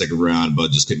that second round,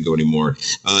 Bud just couldn't go anymore.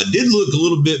 Did look a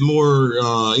little bit more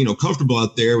comfortable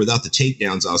out there without the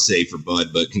takedowns, I'll say, for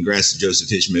Bud. But congrats to Joseph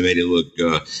Hishman, made it look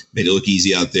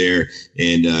easy out there,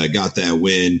 and got that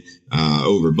win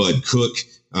over Bud Cook.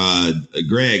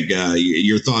 Greg,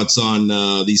 your thoughts on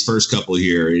these first couple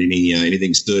here?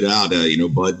 Anything stood out?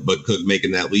 Bud Cook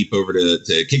making that leap over to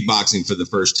kickboxing for the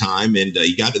first time, and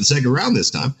he got to the second round this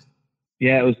time.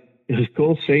 Yeah, it was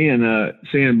cool seeing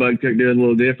Bud Cook do it a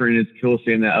little different. It's cool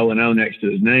seeing that 0-0 next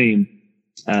to his name,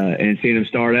 and seeing him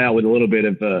start out with a little bit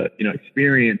of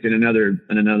experience in another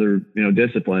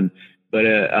discipline. But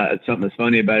something that's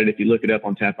funny about it, if you look it up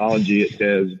on Tapology, it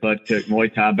says Bud Cook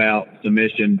Muay Thai bout,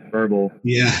 submission, verbal.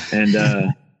 Yeah.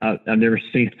 And I've never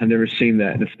seen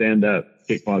that in a stand-up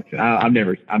kickboxing.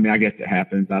 I guess it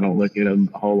happens. I don't look at them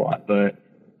a whole lot, but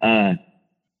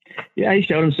he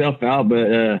showed himself out.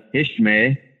 But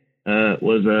Hishmeh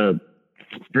was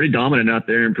pretty dominant out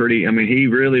there, and he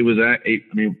really was.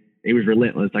 He was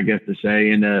relentless, I guess to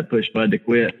say, and pushed Bud to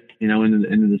quit.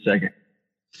 Into the second.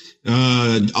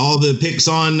 All the picks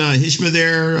on Hishma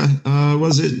there,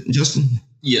 was it, Justin?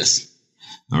 Yes.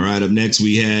 All right. Up next,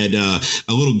 we had a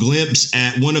little glimpse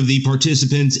at one of the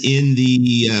participants in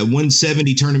the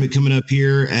 170 tournament coming up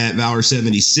here at Valor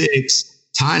 76.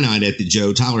 Tie night at the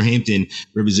Joe. Tyler Hampton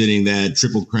representing that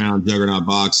Triple Crown Juggernaut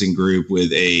Boxing Group with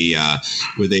a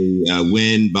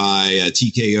win by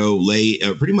TKO late,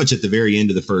 pretty much at the very end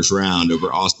of the first round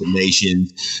over Austin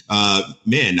Nations.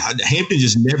 Hampton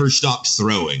just never stopped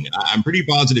throwing. I'm pretty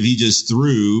positive he just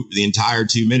threw the entire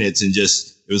 2 minutes, and it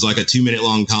was like a 2 minute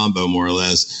long combo more or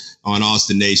less on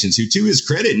Austin Nations, who to his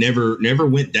credit never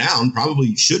went down.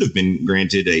 Probably should have been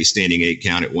granted a standing 8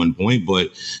 count at one point, but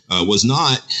was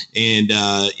not. And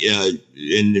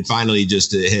finally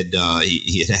just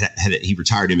he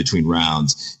retired in between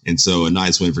rounds. And so a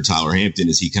nice win for Tyler Hampton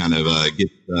as he kind of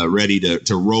gets ready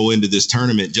to roll into this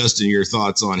tournament. Justin, your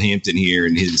thoughts on Hampton here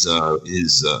and his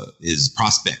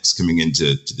prospects coming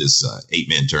into this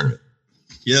 8-man tournament?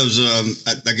 Yeah, it was.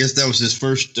 I guess that was his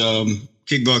first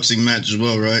kickboxing match as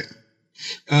well, right?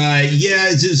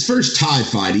 It's his first Thai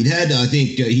fight. He'd had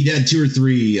 2 or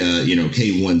 3,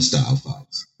 K1 style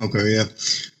fights. Okay, yeah.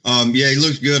 He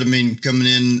looks good. Coming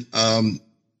in,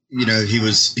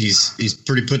 he's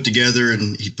pretty put together,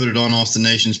 and he put it on Austin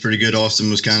Nations pretty good.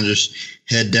 Austin was kind of just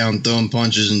head down throwing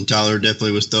punches, and Tyler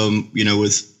definitely was throwing,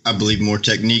 with, I believe, more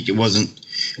technique. It wasn't,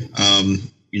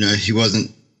 he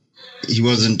wasn't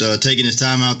taking his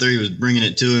time out there. He was bringing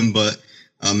it to him, but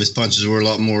his punches were a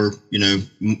lot more,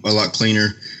 a lot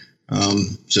cleaner.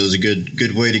 So it was a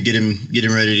good way to get him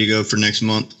ready to go for next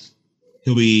month.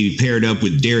 He'll be paired up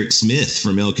with Derek Smith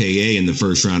from LKA in the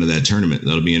first round of that tournament.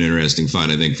 That'll be an interesting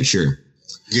fight, I think, for sure.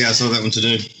 Yeah, I saw that one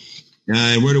today.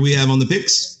 And where do we have on the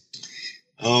picks?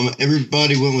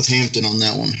 Everybody went with Hampton on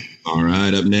that one. All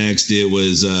right. Up next, it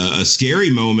was a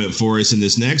scary moment for us in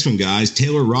this next one, guys.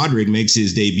 Taylor Roderick makes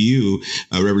his debut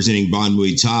representing Bond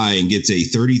Muay Thai and gets a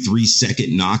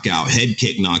 33-second head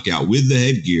kick knockout with the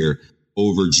headgear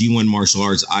over G1 Martial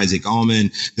Arts Isaac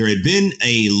Allman. There had been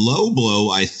a low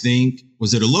blow, I think.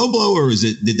 Was it a low blow, or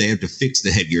did they have to fix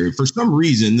the headgear? For some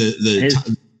reason, his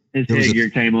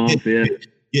headgear came off. Yeah,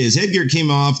 his headgear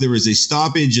came off. There was a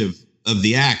stoppage of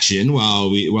the action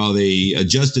while they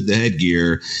adjusted the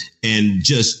headgear, and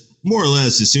just more or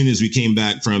less as soon as we came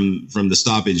back from the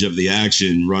stoppage of the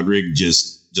action, Rodrigue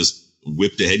just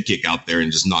whipped a head kick out there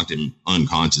and just knocked him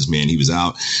unconscious, man. He was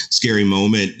out. Scary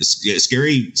moment,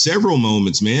 scary several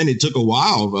moments, man. It took a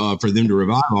while for them to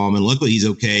revive him, and luckily he's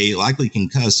okay, likely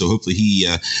concussed, so hopefully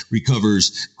he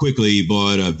recovers quickly.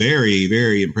 But a very,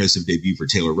 very impressive debut for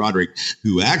Taylor Roderick,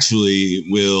 who actually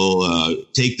will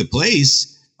take the place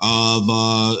of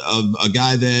a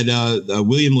guy that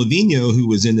William Lavino, who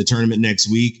was in the tournament next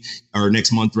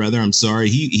month. I'm sorry.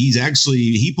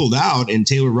 He pulled out, and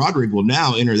Taylor Roderick will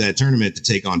now enter that tournament to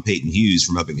take on Peyton Hughes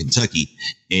from up in Kentucky.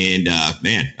 And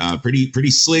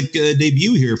pretty slick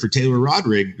debut here for Taylor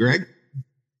Roderick, Greg.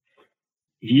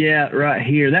 Yeah, right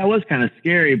here. That was kind of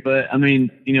scary, but I mean,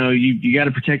 you got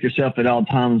to protect yourself at all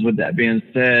times. With that being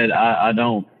said, I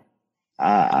don't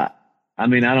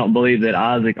believe that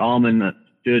Isaac Allman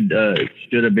should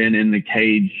have been in the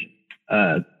cage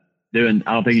I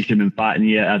don't think he should have been fighting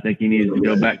yet. I think he needs to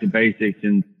go back to basics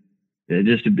and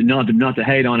just not to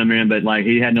hate on him, man, but like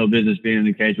he had no business being in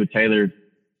the cage with Taylor,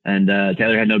 and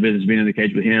Taylor had no business being in the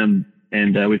cage with him,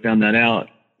 and we found that out,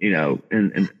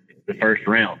 in the first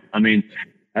round. I mean,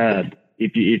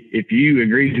 if you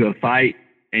agree to a fight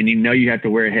and you have to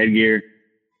wear headgear,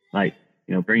 like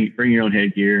bring your own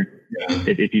headgear. Yeah.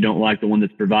 If you don't like the one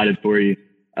that's provided for you.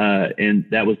 And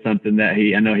that was something that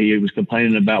I know he was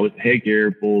complaining about with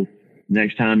headgear. Well,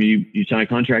 next time you sign a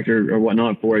contract or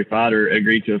whatnot for a fight or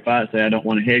agree to a fight, say, I don't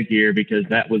want a headgear, because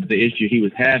that was the issue he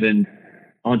was having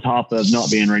on top of not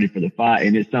being ready for the fight.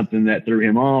 And it's something that threw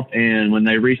him off. And when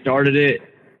they restarted it,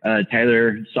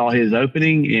 Taylor saw his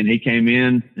opening and he came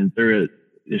in and threw it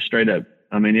just straight up.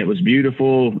 I mean, it was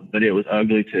beautiful, but it was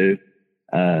ugly too.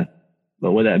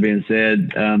 But with that being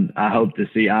said, I hope to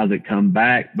see Isaac come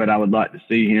back, but I would like to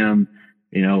see him,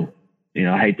 I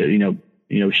hate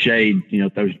to, shade,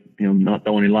 not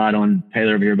throwing any light on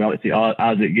Taylor over here, but I would see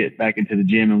Isaac get back into the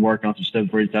gym and work on some stuff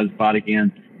before he decides to fight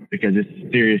again, because it's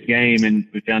a serious game. And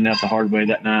we found out the hard way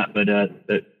that night, but a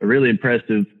really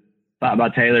impressive fight by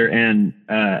Taylor. And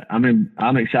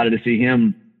I'm excited to see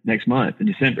him next month in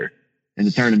December in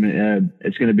the tournament.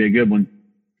 It's going to be a good one.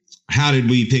 How did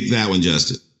we pick that one,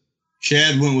 Justin?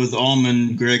 Chad went with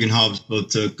Allman. Greg and Hobbs both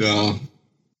took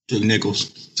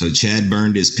Nichols. So Chad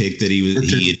burned his pick that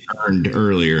he had earned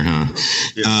earlier, huh?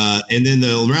 Yeah. And then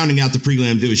rounding out the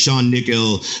prelim, it was Sean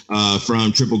Nickel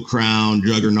from Triple Crown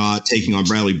Juggernaut taking on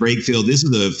Bradley Brakefield. This is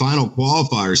the final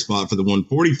qualifier spot for the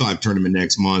 145 tournament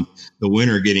next month. The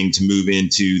winner getting to move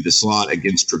into the slot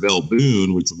against Travell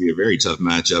Boone, which will be a very tough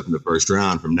matchup in the first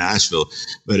round from Nashville.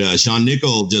 But Sean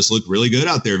Nickel just looked really good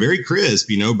out there, very crisp.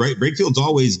 Brakefield's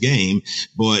always game,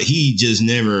 but he just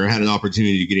never had an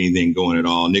opportunity to get anything going at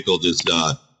all. Nickel just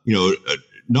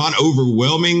not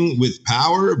overwhelming with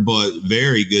power, but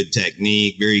very good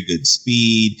technique, very good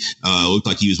speed. Looked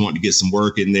like he was wanting to get some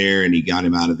work in there, and he got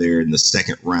him out of there in the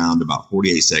second round, about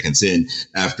 48 seconds in,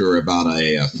 after about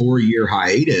a 4-year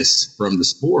hiatus from the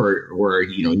sport, where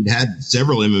he'd had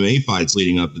several MMA fights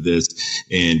leading up to this,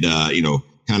 and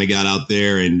kind of got out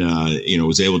there and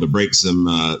was able to break some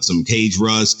cage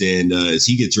rust, and as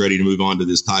he gets ready to move on to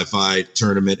this Thai fight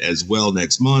tournament as well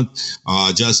next month.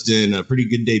 Justin, a pretty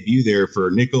good debut there for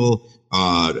Nickel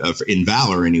in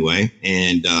Valor anyway,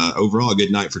 and overall a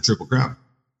good night for Triple Crown.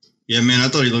 Yeah, man, I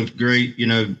thought he looked great.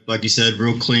 Like you said,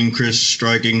 real clean, crisp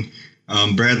striking.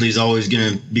 Bradley's always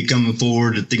going to be coming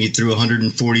forward. I think he threw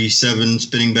 147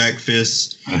 spinning back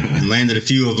fists and landed a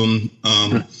few of them.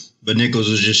 But Nichols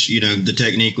was just, the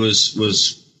technique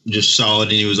was just solid,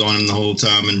 and he was on him the whole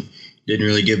time and didn't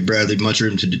really give Bradley much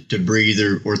room to breathe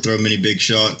or throw many big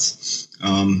shots.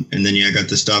 And then, got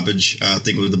the stoppage. I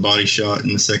think it was the body shot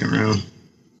in the second round.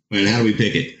 And how do we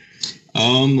pick it?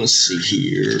 Let's see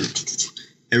here.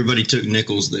 Everybody took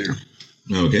Nichols there.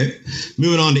 Okay.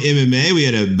 Moving on to MMA, we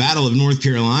had a Battle of North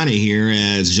Carolina here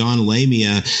as John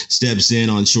Lamia steps in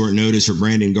on short notice for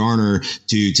Brandon Garner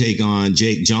to take on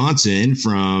Jake Johnson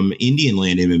from Indian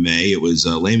Land MMA. It was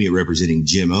Lamia representing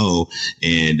Jim O,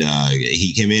 and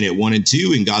he came in at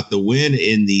 1-2 and got the win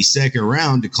in the second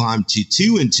round to climb to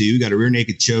 2-2. Got a rear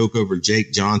naked choke over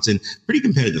Jake Johnson. Pretty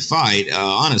competitive fight.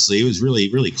 Honestly, it was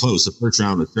really, really close. The first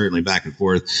round was certainly back and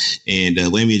forth, and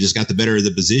Lamia just got the better of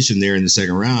the position there in the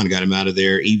second round, got him out of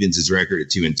there, evens his record at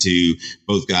 2-2.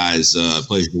 Both guys,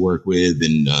 pleasure to work with,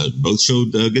 and both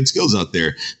showed good skills out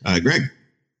there. Greg.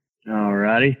 All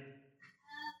righty.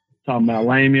 Talking about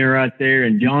Lamia right there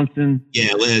and Johnson.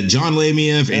 Yeah, John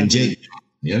Lamia and Jake.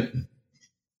 Yep.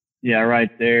 Yeah,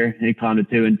 right there. He climbed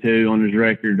to 2-2 on his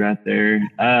record right there.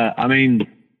 That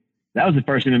was the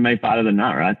first MMA fight of the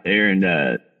night right there, and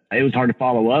it was hard to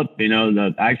follow up,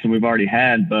 the action we've already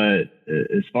had. But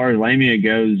as far as Lamia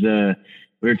goes,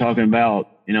 we were talking about,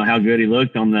 how good he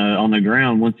looked on the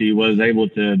ground once he was able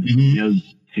to,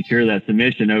 secure that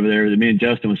submission over there that me and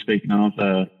Justin was speaking of.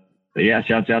 But yeah,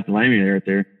 shouts out to Lamia right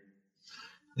there.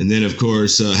 And then, of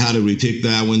course, how did we pick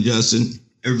that one, Justin?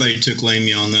 Everybody took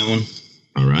Lamia on that one.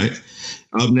 All right.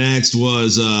 Up next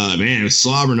was,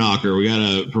 slobber knocker. We got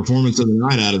a performance of the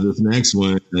night out of this next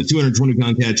one.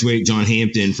 220-pound catchweight John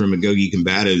Hampton from Agogi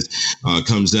Combatives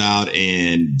comes out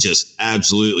and just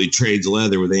absolutely trades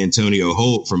leather with Antonio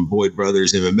Holt from Boyd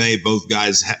Brothers MMA. Both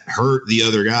guys hurt the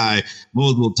other guy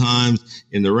multiple times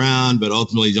in the round, but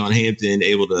ultimately John Hampton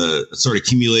able to start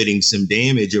accumulating some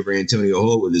damage over Antonio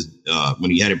Holt with his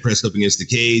when he had him pressed up against the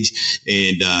cage,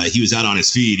 and he was out on his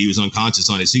feet. He was unconscious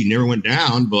on his feet. Never went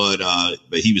down, but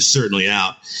he was certainly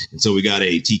out. And so we got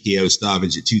a TKO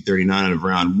stoppage at 2:39 of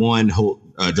round one. Holt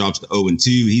drops to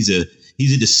 0-2. He's a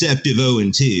deceptive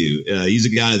 0-2. He's a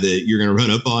guy that you're going to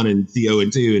run up on and see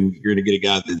 0-2, and you're going to get a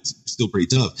guy that's still pretty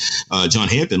tough. John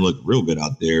Hampton looked real good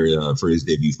out there for his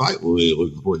debut fight. We're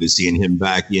looking forward to seeing him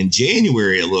back in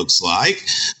January, it looks like.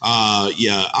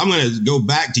 I'm going to go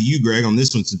back to you, Greg, on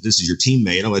this one, since this is your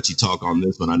teammate. I'll let you talk on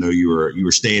this one. I know you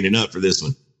were standing up for this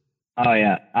one. Oh,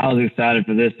 yeah. I was excited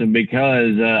for this one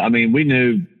because, we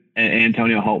knew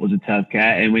Antonio Holt was a tough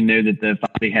cat, and we knew that the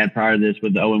fight he had prior to this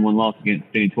with the 0-1 loss against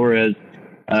Vinny Torres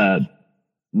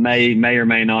may or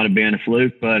may not have been a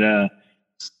fluke, but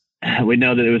we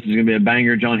know that it was going to be a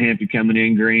banger. John Hampton coming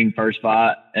in green, first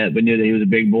fight. We knew that he was a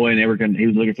big boy, and he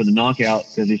was looking for the knockout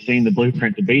because he's seen the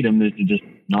blueprint to beat him, is to just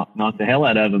knock the hell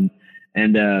out of him.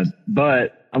 And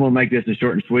but I'm going to make this a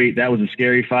short and sweet. That was a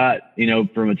scary fight.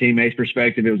 From a teammate's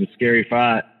perspective, it was a scary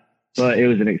fight, but it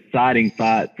was an exciting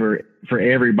fight for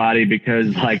everybody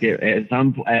because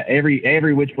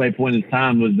every which way point in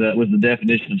time was the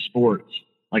definition of sports,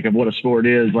 like of what a sport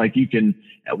is. Like you can,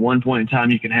 at one point in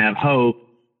time, you can have hope,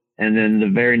 and then the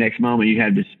very next moment you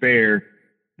have despair.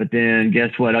 But then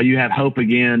guess what? You have hope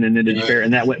again, and then despair,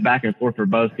 and that went back and forth for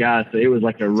both guys. So it was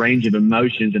like a range of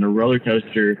emotions and a roller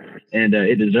coaster, and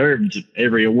it deserved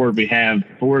every award we have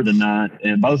for the night,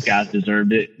 and both guys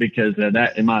deserved it because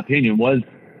that, in my opinion, was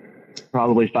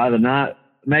probably fight of the night.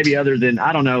 Maybe other than,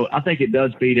 I don't know. I think it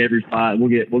does beat every fight. We'll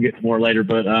get to more later,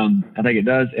 but I think it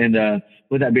does. And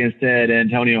with that being said,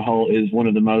 Antonio Holt is one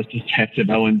of the most deceptive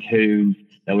 0-2s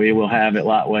that we will have at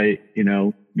lightweight,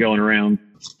 going around.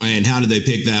 And how did they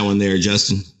pick that one there,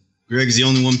 Justin? Greg's the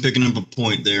only one picking up a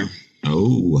point there.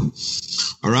 Oh,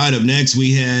 all right. Up next,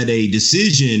 we had a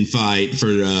decision fight for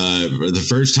the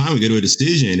first time we go to a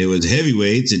decision. It was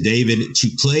heavyweights, and David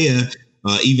Chuklaya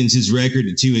evens his record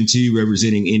to 2-2,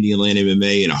 representing Indian Land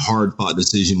MMA in a hard-fought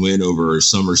decision win over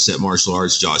Somerset Martial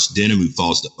Arts Josh Denham, who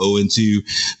falls to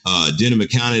 0-2. Denham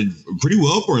accounted pretty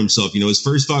well for himself. His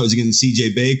first fight was against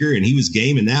CJ Baker, and he was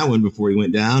game in that one before he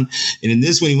went down. And in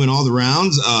this one, he went all the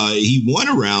rounds. He won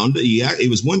a round. It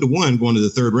was 1-1 going to the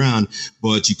third round,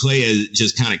 but Chuklaya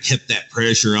just kind of kept that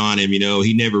pressure on him.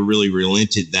 He never really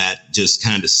relented that just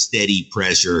kind of steady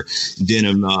pressure.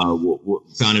 Denham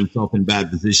found himself in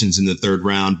bad positions in the third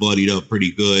round, bloodied up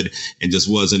pretty good, and just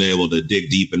wasn't able to dig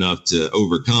deep enough to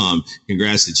overcome.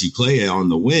 Congrats to Chuklaya on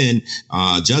the win.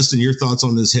 Justin, your thoughts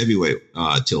on this heavyweight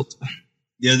tilt?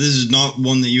 Yeah, this is not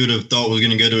one that you would have thought was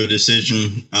going to go to a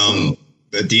decision.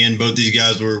 At the end, both these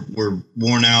guys were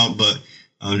worn out, but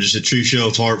just a true show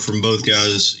of heart from both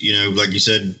guys. Like you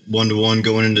said, 1-1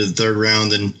 going into the third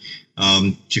round, and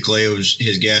Chuklaya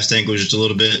his gas tank was just a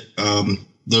little bit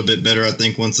better, I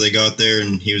think, once they got there,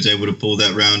 and he was able to pull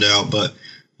that round out. But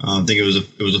I think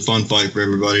it was a fun fight for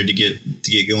everybody to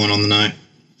get going on the night.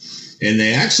 And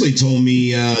they actually told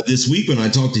me this week when I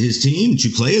talked to his team,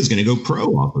 Chuklaya is going to go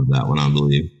pro off of that one, I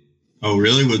believe. Oh,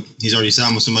 really? He's already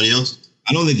signed with somebody else?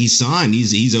 I don't think he's signed.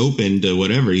 He's open to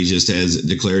whatever. He just has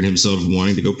declared himself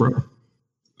wanting to go pro.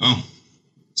 Oh.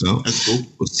 So that's cool.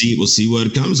 We'll see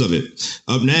what comes of it.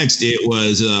 Up next, it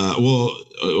was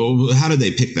how did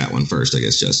they pick that one first? I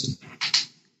guess, Justin.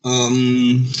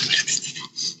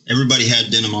 Everybody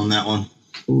had Denham on that one.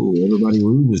 Ooh, everybody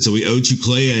loses. So we owe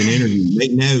Chuklaya an interview.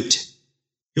 Make note.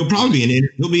 He'll probably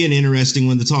be an interesting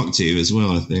one to talk to as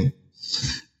well, I think.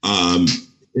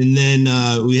 And then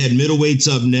we had middleweights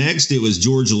up next. It was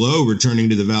George Lowe returning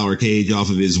to the Valor Cage off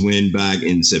of his win back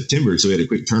in September. So he had a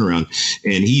quick turnaround,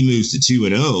 and he moves to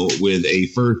 2-0 with a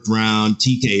first round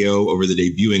TKO over the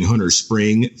debuting Hunter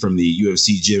Spring from the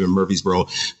UFC gym in Murfreesboro.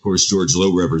 Of course, George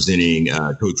Lowe representing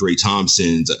Coach Ray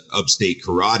Thompson's Upstate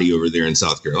Karate over there in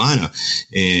South Carolina.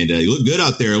 And he looked good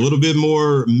out there, a little bit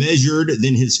more measured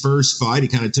than his first fight. He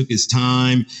kind of took his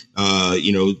time,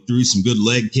 threw some good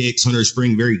leg kicks. Hunter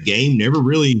Spring, very game, never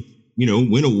really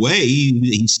went away.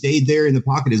 He stayed there in the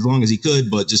pocket as long as he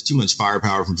could, but just too much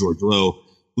firepower from George Lowe.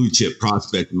 blue chip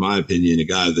prospect, in my opinion, a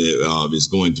guy that is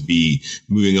going to be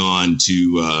moving on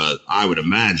to, I would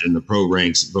imagine, the pro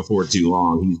ranks before too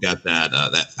long. He's got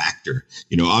that factor.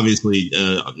 Obviously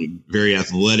very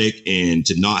athletic, and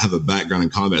to not have a background in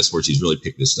combat sports, he's really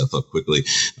picked this stuff up quickly.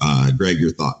 Greg,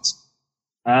 your thoughts?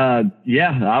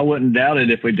 Yeah, I wouldn't doubt it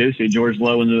if we do see George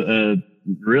Lowe in the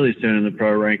really soon in the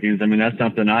pro rankings. I mean, that's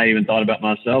something I even thought about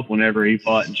myself whenever he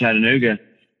fought in Chattanooga.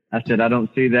 I said, I don't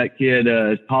see that kid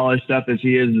as polished up as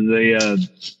he is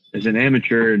as an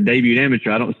amateur, debuted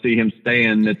amateur. I don't see him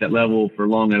staying at that level for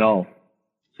long at all.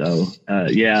 So,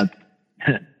 yeah,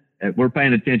 we're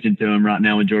paying attention to him right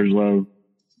now with George Lowe.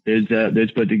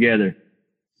 Dude's put together.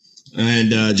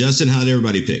 And Justin, how did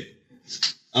everybody pick?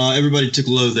 Everybody took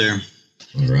Lowe there.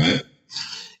 All right.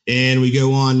 And we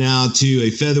go on now to a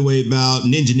featherweight bout.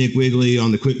 Ninja Nick Wiggly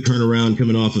on the quick turnaround,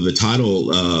 coming off of a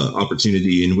title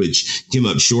opportunity in which came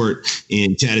up short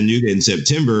in Chattanooga in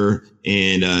September,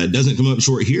 and doesn't come up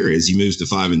short here as he moves to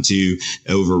 5-2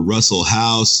 over Russell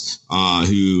House,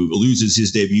 who loses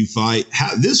his debut fight.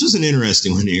 This was an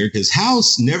interesting one here because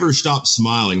House never stopped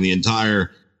smiling the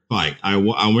entire fight. I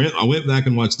went back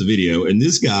and watched the video, and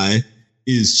this guy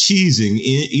is cheesing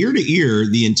ear to ear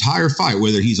the entire fight,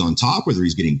 whether he's on top, whether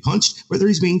he's getting punched, whether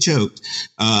he's being choked.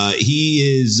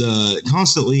 He is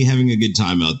constantly having a good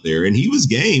time out there, and he was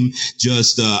game.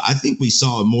 Just I think we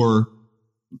saw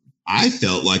I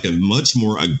felt like a much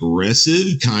more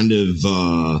aggressive kind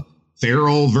of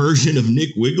feral version of Nick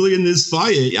Wiggly in this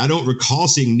fight. I don't recall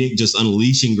seeing Nick just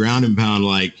unleashing ground and pound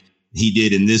like he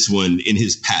did in this one in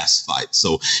his past fight.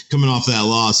 So coming off that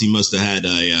loss, he must have had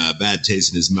a bad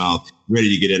taste in his mouth, ready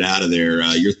to get it out of there.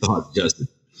 Your thoughts, Justin?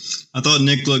 I thought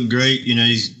Nick looked great.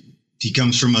 He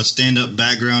comes from a stand-up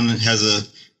background and has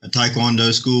a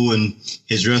taekwondo school, and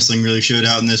his wrestling really showed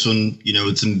out in this one,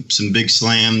 with some big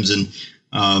slams and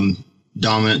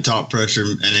dominant top pressure,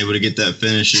 and able to get that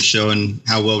finish is showing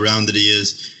how well-rounded he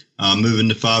is. Moving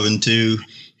to 5-2,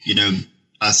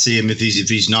 I see him if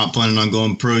he's not planning on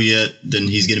going pro yet, then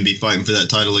he's going to be fighting for that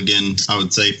title again, I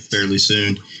would say, fairly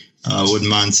soon. Wouldn't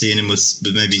mind seeing him with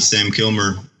maybe Sam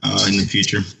Kilmer in the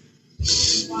future.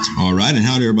 All right. And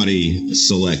how did everybody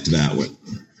select that one?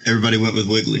 Everybody went with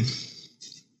Wiggly.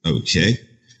 Okay.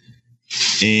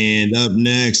 And up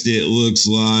next, it looks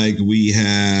like we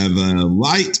have a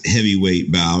light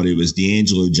heavyweight bout. It was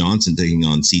D'Angelo Johnson taking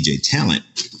on CJ Talent.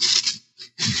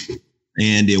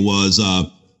 And it was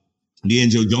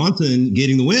D'Angelo Johnson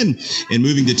getting the win and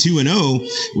moving to 2-0.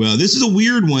 Well, this is a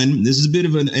weird one. This is a bit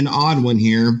of an odd one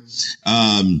here.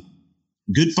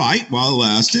 Good fight while it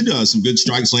lasted. Some good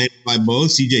strikes landed by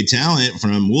both. CJ Talent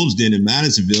from Wolves Den in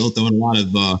Madisonville throwing a lot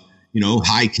of,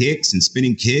 high kicks and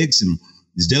spinning kicks, and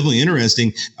it's definitely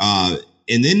interesting.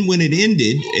 And then when it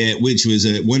ended, which was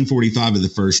at 1:45 of the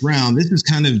first round, this is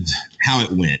kind of how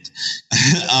it went.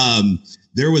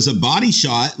 There was a body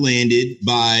shot landed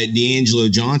by D'Angelo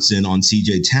Johnson on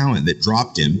CJ Talent that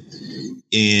dropped him.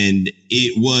 And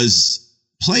it was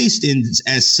placed in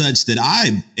as such that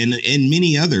I and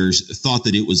many others thought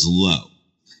that it was low.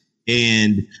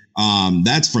 And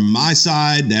that's from my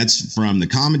side. That's from the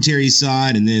commentary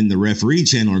side. And then the referee,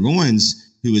 Chandler Goins,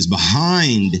 who was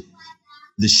behind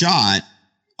the shot,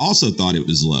 also thought it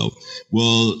was low.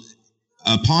 Well,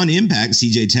 upon impact,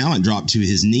 CJ Talent dropped to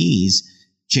his knees.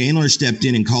 Chandler stepped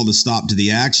in and called a stop to the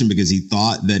action because he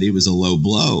thought that it was a low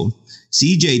blow.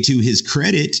 CJ, to his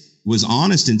credit, was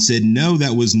honest and said, no,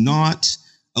 that was not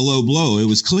a low blow. It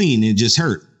was clean. It just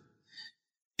hurt.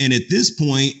 And at this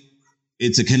point,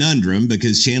 it's a conundrum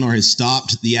because Chandler has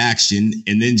stopped the action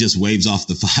and then just waves off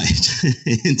the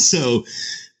fight. And so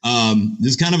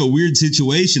there's kind of a weird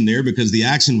situation there because the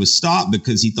action was stopped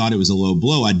because he thought it was a low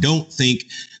blow. I don't think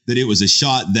that it was a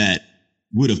shot that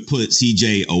would have put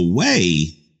CJ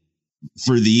away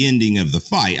for the ending of the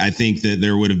fight. I think that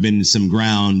there would have been some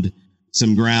ground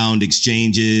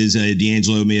exchanges.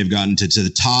 D'Angelo may have gotten to the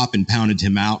top and pounded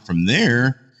him out from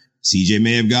there. CJ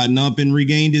may have gotten up and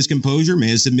regained his composure, may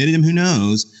have submitted him. Who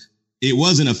knows? It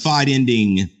wasn't a fight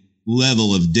ending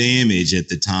level of damage at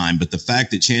the time, but the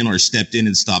fact that Chandler stepped in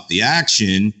and stopped the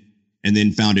action and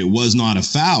then found it was not a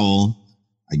foul,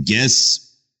 I guess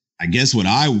what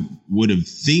I would have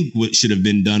think what should have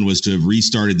been done was to have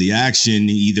restarted the action,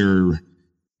 either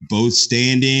both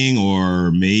standing or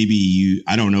maybe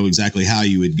I don't know exactly how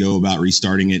you would go about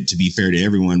restarting it to be fair to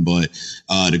everyone, but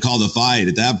to call the fight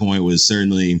at that point was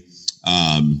certainly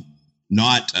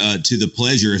not to the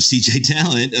pleasure of CJ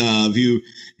Talent,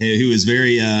 who was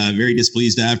very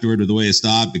displeased afterward with the way it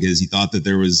stopped because he thought that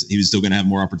he was still going to have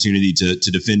more opportunity to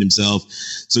defend himself.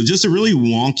 So just a really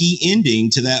wonky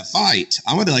ending to that fight.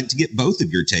 I would like to get both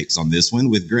of your takes on this one,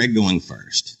 with Greg going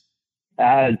first.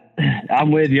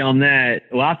 I'm with you on that.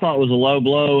 Well, I thought it was a low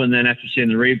blow, and then after seeing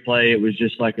the replay, it was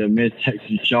just like a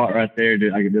midsection shot right there.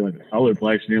 I could do like a solar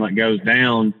plex, and he like goes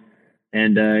down.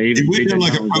 And he went down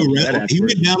like he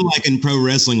went down like in pro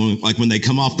wrestling, like when they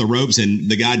come off the ropes and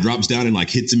the guy drops down and like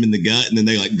hits him in the gut, and then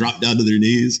they like drop down to their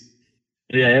knees.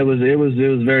 Yeah, it was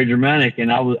very dramatic, and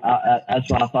that's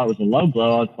why I thought it was a low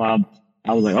blow.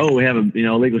 I was like, oh, we have a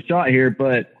illegal shot here,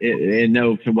 but in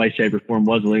no way, shape, or form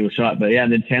was a legal shot. But yeah,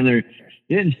 and then Chandler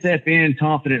didn't step in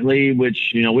confidently,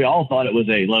 which we all thought it was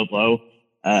a low blow.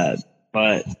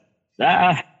 But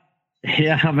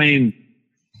yeah, I mean,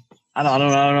 I don't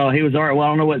know. He was I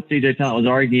don't know what CJ Talent was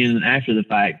arguing after the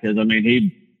fact, because I mean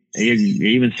he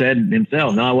even said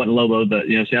himself, no, it wasn't a low blow, but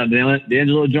shout out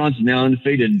D'Angelo Johnson, now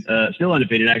undefeated, still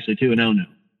undefeated, actually 2-0 now.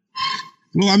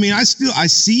 Well, I mean, I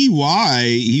see why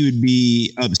he would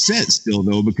be upset still,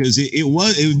 though, because it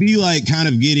would be like kind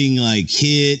of getting like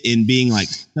hit and being like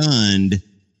stunned,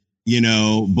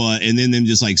 and then them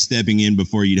just like stepping in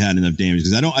before you'd had enough damage.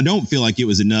 Because I don't feel like it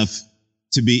was enough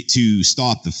to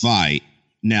stop the fight.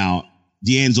 Now,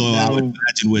 D'Angelo, I would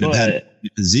imagine, would have had a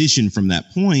position from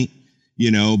that point,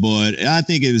 but I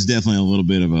think it was definitely a little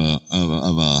bit of a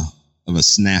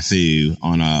snafu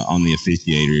on the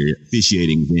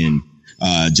officiating then.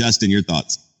 Justin, your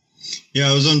thoughts? Yeah,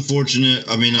 it was unfortunate.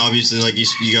 I mean, obviously, like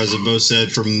you guys have both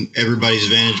said, from everybody's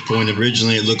vantage point,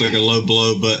 originally it looked like a low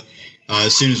blow, but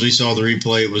as soon as we saw the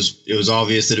replay, it was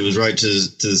obvious that it was right to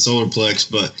the solar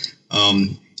plex. But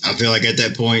I feel like at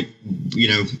that point,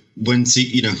 when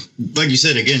like you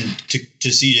said, again, to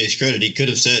CJ's credit, he could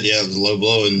have said, yeah, it was a low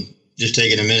blow and just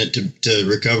taking a minute to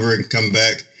recover and come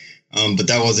back. But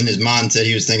that wasn't his mindset.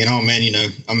 He was thinking, oh man,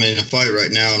 I'm in a fight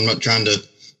right now. I'm not trying to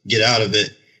get out of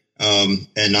it.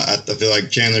 And I feel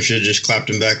like Chandler should have just clapped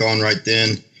him back on right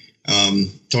then,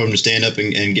 told him to stand up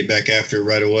and get back after it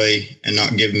right away and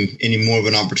not give him any more of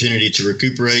an opportunity to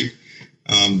recuperate,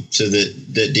 so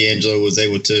that D'Angelo was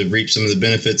able to reap some of the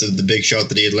benefits of the big shot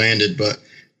that he had landed. But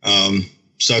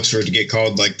sucks for it to get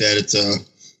called like that. It's a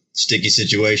sticky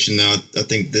situation, though. I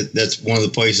think that's one of the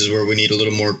places where we need a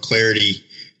little more clarity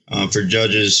for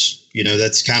judges.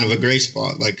 That's kind of a gray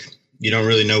spot. Like, you don't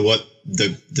really know what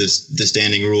the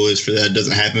standing rule is for that. It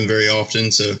doesn't happen very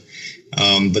often. So,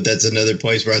 but that's another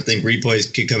place where I think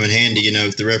replays could come in handy.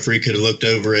 If the referee could have looked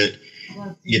over at,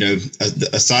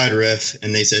 a side ref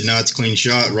and they said, no, it's a clean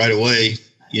shot right away,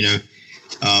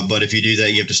 but if you do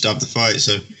that, you have to stop the fight.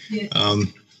 So,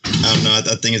 I don't know.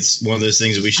 I think it's one of those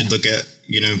things that we should look at,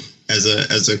 as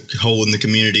a whole in the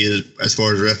community as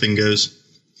far as reffing goes.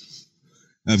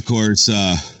 Of course,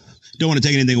 don't want to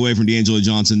take anything away from D'Angelo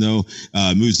Johnson, though.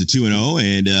 Moves to 2-0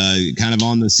 and kind of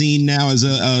on the scene now as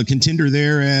a contender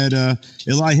there at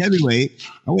light heavyweight.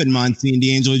 I wouldn't mind seeing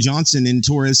D'Angelo Johnson and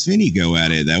Torres Finney go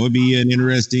at it. That would be an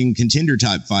interesting contender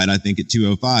type fight, I think, at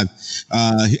 205.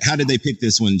 How did they pick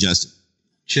this one, Justin?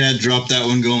 Chad dropped that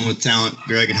one going with talent.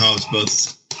 Greg and Hobbs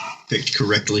both picked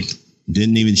correctly.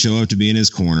 Didn't even show up to be in his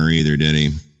corner either, did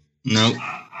he? Nope.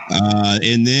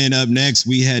 And then up next,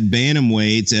 we had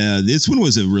bantamweight. This one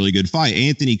was a really good fight.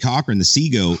 Anthony Cochran, the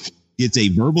Seagoat, gets a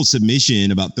verbal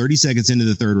submission about 30 seconds into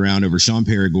the third round over Sean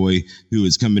Paraguay, who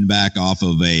is coming back off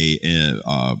of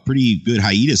a pretty good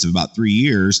hiatus of about 3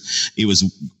 years. It was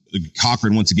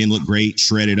Cochran once again looked great,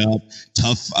 shredded up,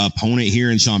 tough opponent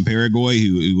here in Sean Paraguay,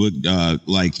 who looked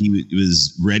like he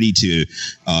was ready to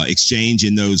exchange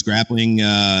in those grappling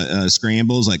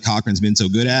scrambles like Cochran's been so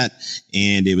good at.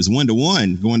 And it was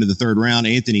 1-1 going to the third round.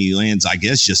 Anthony lands, I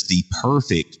guess, just the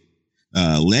perfect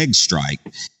leg strike,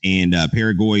 and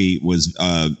Paraguay was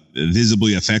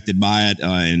visibly affected by it,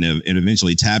 and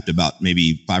eventually tapped about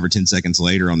maybe 5 or 10 seconds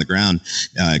later on the ground.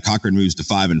 Cochran moves to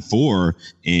 5-4,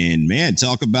 and man,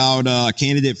 talk about a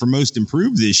candidate for most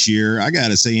improved this year. I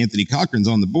gotta say, Anthony Cochran's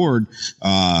on the board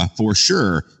for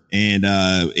sure, and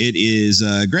it is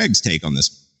Greg's take on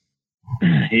this.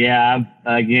 Yeah,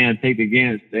 I picked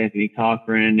against Anthony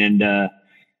Cochran, and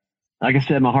like I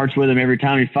said, my heart's with him every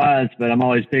time he fights, but I'm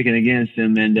always picking against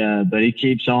him. And but he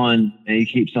keeps on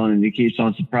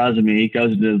surprising me. He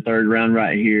goes into the third round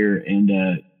right here,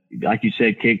 and like you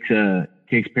said, kicks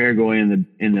Paraguay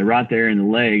in the right there in the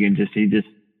leg, and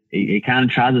he kind of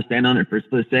tries to stand on it for a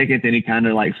split second, then he kind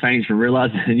of like faints from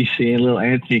realizing, and you see a little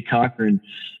Anthony Cochran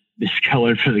just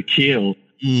going for the kill.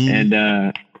 Mm-hmm.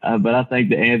 And but I think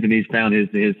that Anthony's found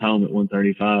his home at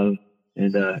 135,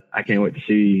 and I can't wait to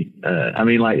see.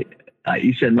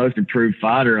 You said most improved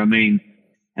fighter. I mean,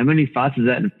 how many fights is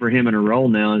that for him in a row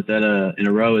now? Is that in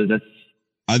a row?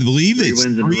 I believe it's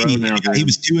wins 3. In a row now. He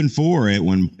was 2-4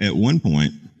 at one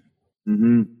point.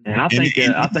 Mm-hmm. And I think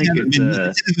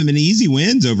it's been easy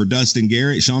wins over Dustin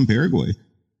Garrett, Sean Paraguay.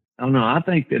 I don't know. I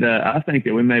think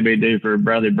that we may be due for a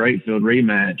Bradley Brakefield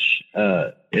rematch.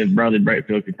 If Bradley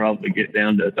Brakefield could probably get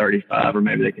down to 35, or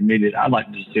maybe they can meet it. I'd like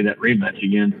to just see that rematch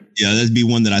again. Yeah, that'd be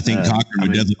one that I think Cochran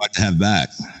would definitely like to have back.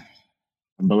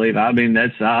 I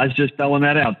was just throwing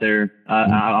that out there.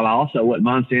 I also wouldn't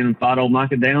mind seeing him fight old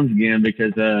Micah Downs again,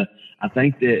 because I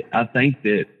think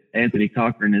that Anthony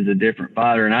Cochran is a different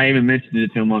fighter, and I even mentioned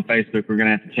it to him on Facebook. We're going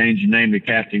to have to change your name to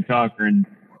Captain Cochran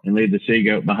and leave the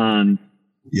She-Goat behind.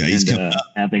 Yeah, he's coming up.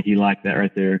 I think he liked that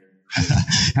right there.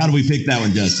 How do we pick that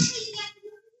one, Justin?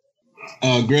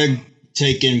 Greg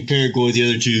taking Paraguay, the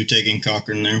other two taking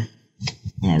Cochran there.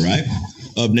 All right.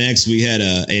 Up next, we had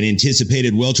an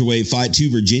anticipated welterweight fight. Two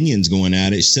Virginians going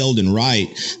at it. Sheldon Wright,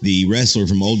 the wrestler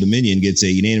from Old Dominion, gets a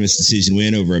unanimous decision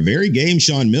win over a very game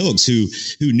Sean Milks, who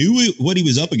knew what he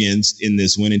was up against in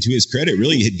this one. And to his credit,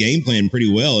 really had game planned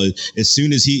pretty well. As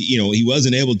soon as he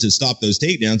wasn't able to stop those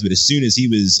takedowns, but as soon as he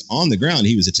was on the ground,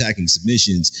 he was attacking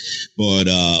submissions, but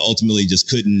ultimately just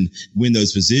couldn't win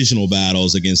those positional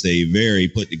battles against a very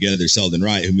put together Sheldon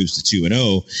Wright, who moves to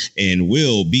 2-0 and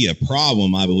will be a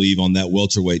problem, I believe, on that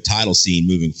welterweight title scene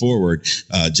moving forward.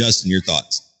 Justin, your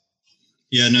thoughts?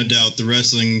 Yeah, no doubt. The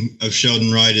wrestling of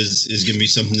Sheldon Wright is going to be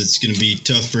something that's going to be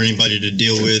tough for anybody to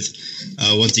deal with.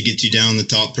 Once he gets you down, the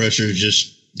top pressure is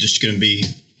just going to be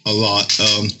a lot.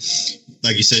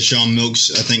 Like you said, Sean Milks,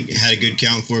 I think, had a good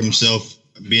count for himself,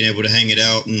 being able to hang it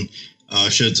out and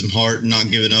showed some heart,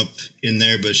 not giving up in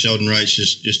there. But Sheldon Wright's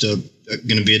just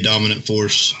going to be a dominant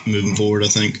force moving forward, I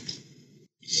think.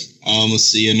 Let's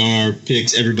see. In our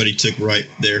picks, everybody took Wright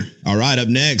there. All right. Up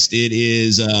next, it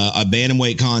is a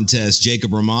bantamweight contest.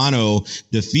 Jacob Romano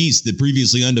defeats the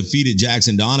previously undefeated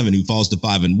Jackson Donovan, who falls to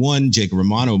 5-1. Jacob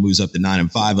Romano moves up to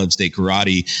 9-5. Upstate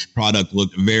Karate product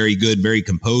looked very good, very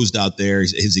composed out there.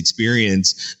 His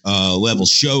experience level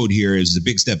showed here is a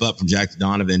big step up from Jackson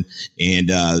Donovan. And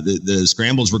the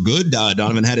scrambles were good.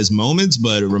 Donovan had his moments,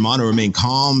 but Romano remained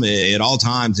calm at all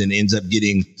times and ends up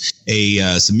getting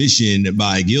a submission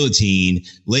by guillotine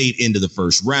late into the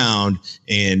first round.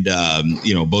 And,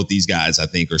 both these guys, I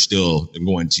think, are still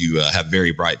going to have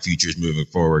very bright futures moving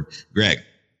forward. Greg,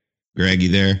 you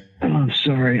there? Oh, I'm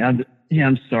sorry. I'm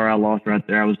sorry. I lost right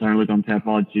there. I was trying to look on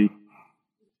Tapology.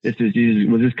 Was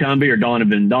this Comby or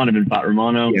Donovan? Donovan fought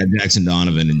Romano? Yeah, Jackson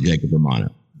Donovan and Jacob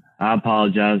Romano. I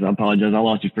apologize. I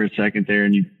lost you for a second there,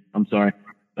 and I'm sorry.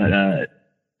 But, I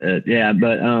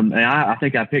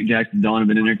think I picked Jackson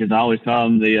Donovan in there because I always call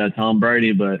him the Tom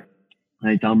Brady, but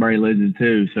hey, Tom Brady loses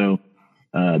too. So,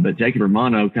 but Jacob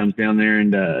Romano comes down there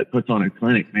and puts on a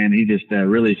clinic, man. He just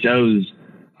really shows,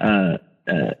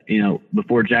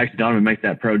 before Jackson Donovan makes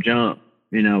that pro jump,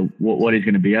 what he's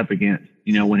going to be up against,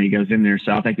 when he goes in there.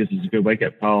 So I think this is a good wake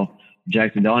up call,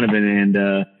 Jackson Donovan, and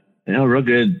real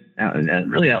good,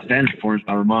 really outstanding performance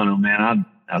by Romano, man.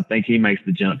 I think he makes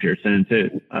the jump here soon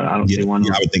too. I don't see one.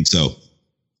 Yeah, I would think so.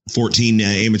 14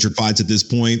 amateur fights at this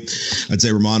point. I'd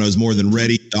say Romano is more than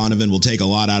ready. Donovan will take a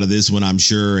lot out of this one, I'm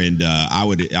sure, and I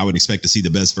would expect to see the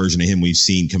best version of him we've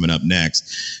seen coming up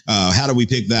next. How do we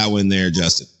pick that one there,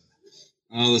 Justin?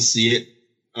 Let's see it.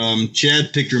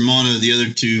 Chad picked Romano. The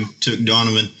other two took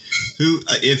Donovan. Who,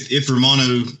 if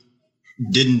Romano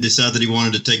didn't decide that he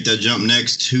wanted to take that jump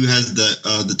next, who has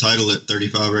the title at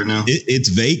 35 right now? It's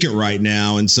vacant right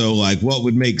now, and so what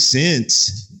would make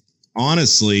sense,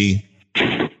 honestly,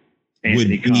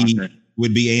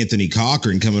 would be Anthony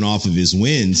Cochran coming off of his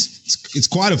wins. It's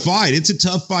quite a fight. It's a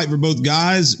tough fight for both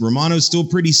guys. Romano's still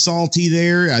pretty salty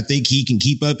there. I think he can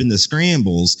keep up in the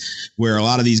scrambles where a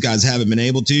lot of these guys haven't been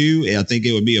able to. I think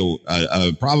it would be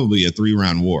probably a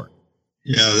 3-round war.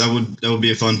 Yeah, that would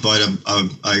be a fun fight.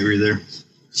 I agree there.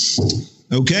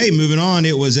 Okay, moving on.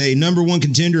 It was a number one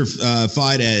contender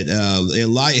fight at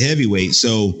light heavyweight.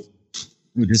 So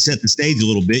to set the stage a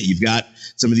little bit, you've got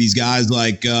some of these guys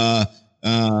like your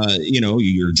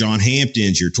John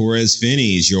Hamptons, your Torres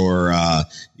Finney's, your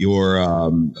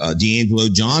D'Angelo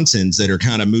Johnsons that are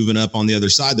kind of moving up on the other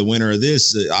side. The winner of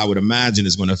this, I would imagine,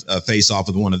 is going to face off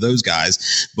with one of those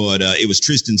guys. But it was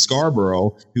Tristan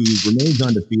Scarborough, who remains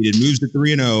undefeated, moves to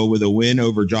 3-0 with a win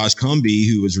over Josh Cumbie,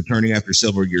 who was returning after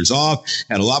several years off,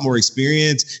 had a lot more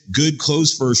experience, good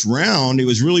close first round. It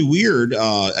was really weird.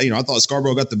 I thought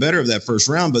Scarborough got the better of that first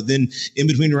round, but then in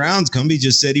between rounds, Cumbie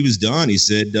just said he was done. He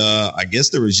said, I guess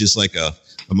there was just like a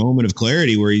moment of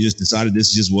clarity where he just decided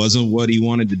this just wasn't what he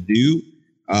wanted to do.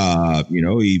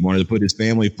 He wanted to put his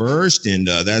family first, and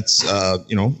that's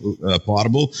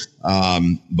applaudable.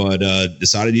 But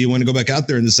decided he wanted to go back out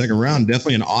there in the second round.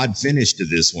 Definitely an odd finish to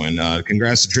this one.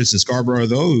 Congrats to Tristan Scarborough,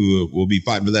 though, who will be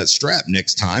fighting for that strap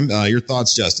next time. Your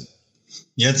thoughts, Justin?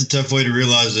 Yeah, it's a tough way to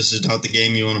realize this is not the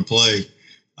game you want to play.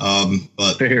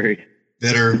 But very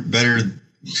better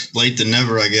late than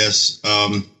never, I guess.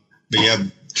 But yeah,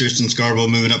 Tristan Scarborough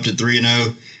moving up to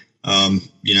 3-0.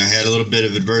 Had a little bit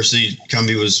of adversity.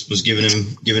 Cumbie was giving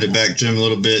it back to him a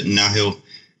little bit, and now he'll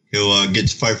get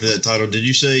to fight for that title. Did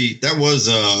you say that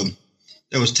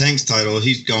was Tank's title?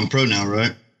 He's gone pro now,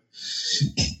 right?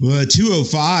 Well,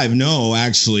 205. No,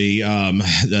 actually,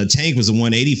 the Tank was a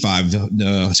 185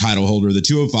 title holder. The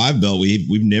 205 belt,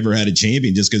 we've never had a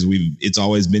champion just because it's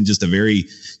always been just a very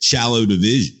shallow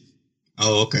division.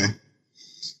 Oh, okay.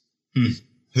 Do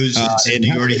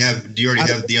you already have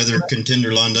the other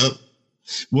contender lined up?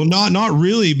 Well, not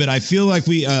really, but I feel like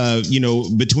we,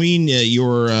 between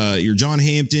your John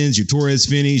Hamptons, your Torres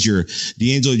Finney's, your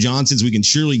D'Angelo Johnsons, we can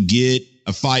surely get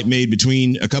a fight made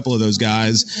between a couple of those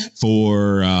guys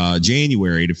for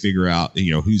January to figure out,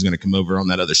 who's going to come over on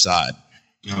that other side.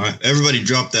 All right. Everybody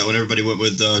dropped that one. Everybody went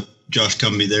with Josh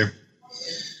Cumbie there.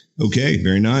 Okay,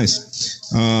 very nice.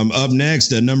 Up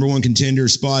next, a number one contender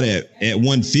spot at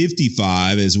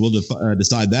 155, as we'll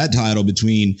decide that title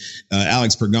between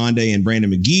Alex Pergande and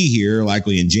Brandon McGee here,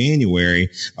 likely in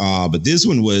January. But this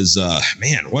one was,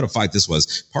 what a fight this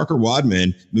was. Parker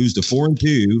Wadman moves to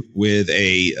 4-2 with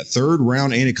a third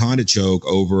round anaconda choke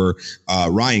over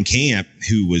Ryan Camp,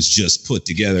 who was just put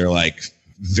together like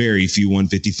very few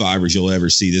 155ers you'll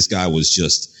ever see. This guy was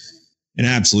just an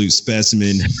absolute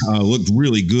specimen. Looked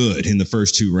really good in the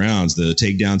first two rounds. The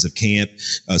takedowns of Camp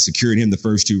secured him the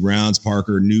first two rounds.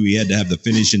 Parker knew he had to have the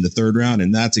finish in the third round,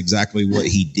 and that's exactly what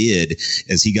he did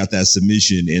as he got that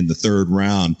submission in the third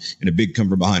round and a big come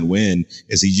from behind win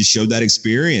as he just showed that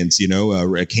experience.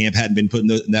 Camp hadn't been put in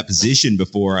that position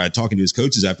before. Talking to his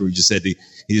coaches after, he just said he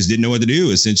just didn't know what to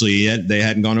do. Essentially, they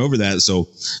hadn't gone over that. So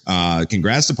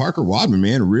congrats to Parker Wadman,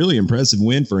 man. Really impressive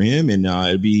win for him, and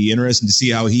it'd be interesting to see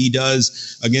how he does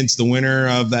against the winner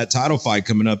of that title fight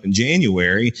coming up in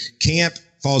January. Camp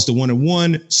falls to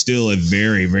 1-1, still a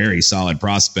very, very solid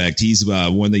prospect. He's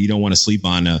one that you don't want to sleep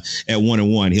on at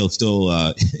 1-1. He'll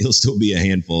still be a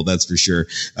handful, that's for sure.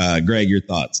 Greg, your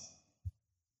thoughts?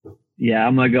 Yeah,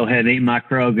 I'm going to go ahead and eat my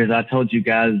crow because I told you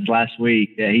guys last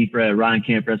week that Ryan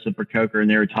Camp wrestled for Coker, and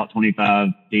they were top 25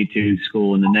 D2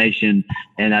 school in the nation.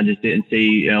 And I just didn't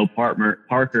see,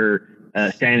 Parker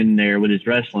standing there with his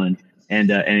wrestling.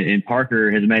 And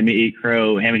Parker has made me eat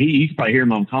crow. I mean, you can probably hear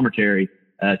him on commentary,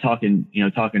 talking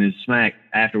his smack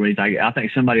afterwards. I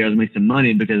think somebody owes me some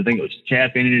money because I think it was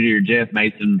Chad Finnerty or Jeff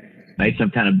made some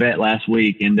kind of bet last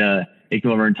week, and he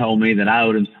came over and told me that I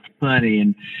owed him some money,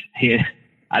 and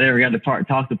I never got to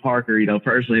talk to Parker,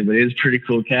 personally, but he was a pretty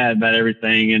cool cat about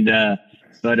everything. And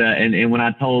when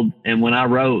I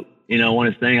wrote, on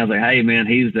his thing, I was like, hey man,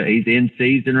 he's in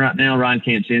season right now. Ryan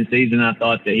Camp's in season. I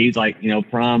thought that he's like,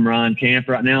 prime Ryan Camp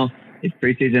right now. It's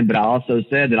preseason, but I also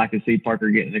said that I could see Parker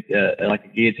getting like a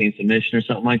guillotine submission or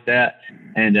something like that.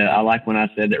 And I like when I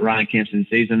said that Ryan Camp's in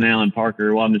season now, and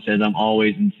Parker Wadman says I'm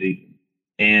always in season.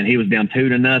 And he was down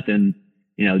 2-0,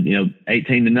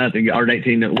 18-0, or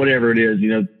 18, whatever it is,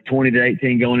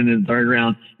 20-18 going into the third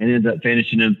round, and ends up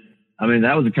finishing him. I mean,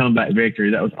 that was a comeback victory.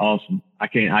 That was awesome.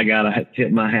 I got to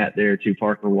tip my hat there to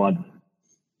Parker Wadman.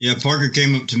 Yeah, Parker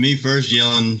came up to me first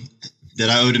yelling that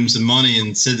I owed him some money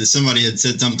and said that somebody had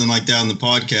said something like that on the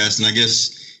podcast. And I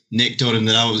guess Nick told him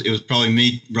that it was probably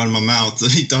me running my mouth. So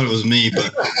he thought it was me,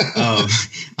 but I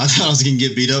thought I was going to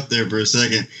get beat up there for a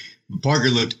second. Parker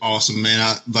looked awesome,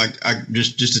 man. I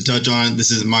just to touch on it,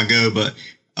 this isn't my go, but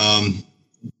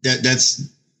that's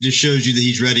just shows you that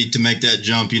he's ready to make that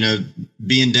jump.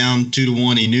 Being down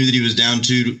 2-1, he knew that he was down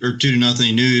 2-0.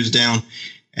 He knew he was down,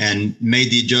 and made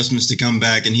the adjustments to come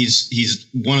back. And he's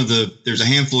one of there's a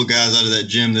handful of guys out of that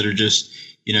gym that are just,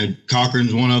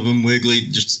 Cochran's one of them, Wiggly,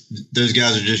 just those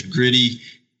guys are just gritty,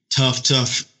 tough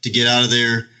to get out of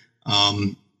there.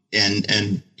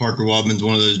 And Parker Wadman's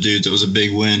one of those dudes. That was a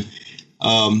big win.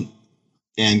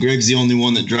 And Greg's the only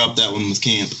one that dropped that one with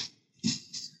Camp.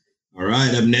 All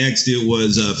right, up next, it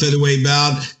was a featherweight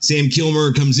bout. Sam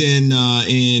Kilmer comes in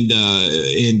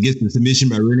and gets the submission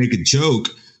by rear naked choke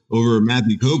over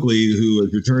Matthew Coakley, who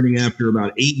was returning after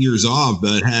about 8 years off,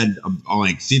 but had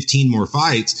like 15 more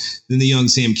fights than the young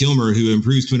Sam Kilmer, who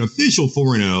improves to an official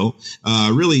 4-0,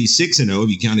 really 6-0 if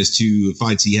you count his two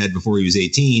fights he had before he was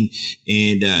 18.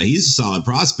 And he's a solid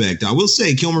prospect. I will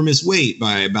say Kilmer missed weight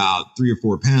by about 3 or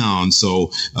 4 pounds. So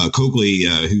Coakley,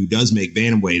 who does make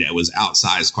bantamweight, was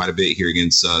outsized quite a bit here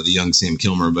against the young Sam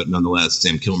Kilmer. But nonetheless,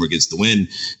 Sam Kilmer gets the win,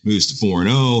 moves to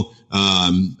 4-0.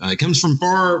 It comes from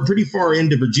pretty far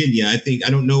into Virginia. I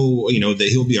don't know, that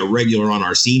he'll be a regular on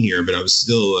our scene here, but I was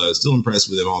still impressed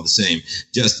with him all the same.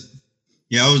 Justin.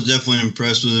 Yeah, I was definitely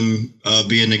impressed with him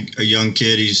being a young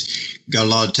kid. He's got a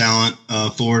lot of talent,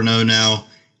 4-0 now.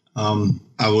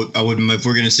 I wouldn't, if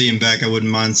we're going to see him back, I wouldn't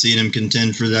mind seeing him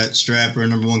contend for that strap or a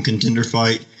number one contender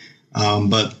fight.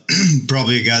 But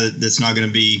probably a guy that's not going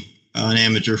to be an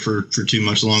amateur for too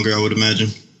much longer, I would imagine.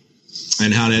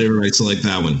 And how did everybody select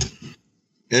that one?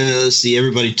 Let's see.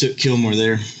 Everybody took Kilmore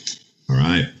there. All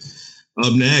right.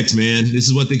 Up next, man, this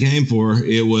is what they came for.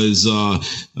 It was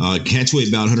catchweight,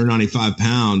 about 195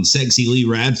 pounds. Sexy Lee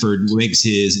Radford makes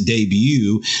his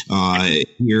debut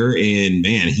here, and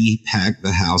man, he packed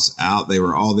the house out. They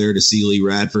were all there to see Lee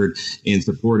Radford in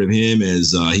support of him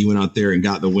as he went out there and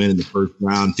got the win in the first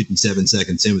round, 57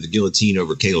 seconds in with the guillotine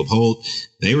over Caleb Holt.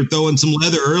 They were throwing some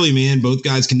leather early, man. Both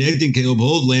guys connecting. Caleb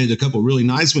Holt landed a couple really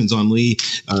nice ones on Lee.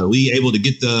 Lee able to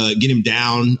get him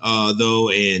down though,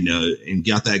 and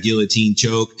got that guillotine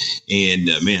choke. And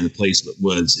man, the place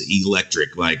was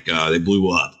electric. Like they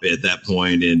blew up at that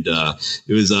point, and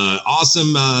it was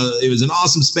awesome. It was an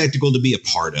awesome spectacle to be a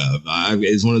part of.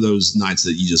 It's one of those nights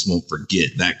that you just won't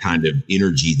forget. That kind of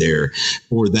energy there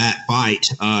for that fight.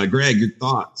 Greg, your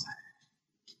thoughts?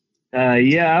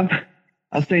 Yeah.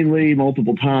 I've seen Lee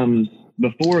multiple times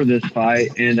before this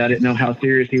fight, and I didn't know how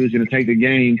serious he was going to take the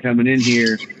game coming in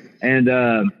here. And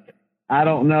I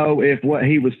don't know if what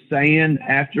he was saying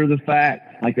after the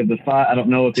fact, like of the fight, I don't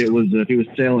know if he was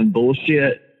selling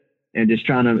bullshit and just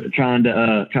trying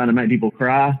to make people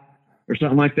cry or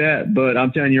something like that. But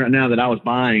I'm telling you right now that I was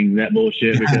buying that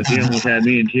bullshit because he almost had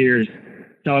me in tears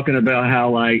talking about how,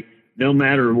 like, no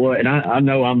matter what, and I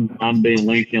know I'm being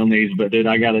lengthy on these, but dude,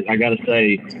 I gotta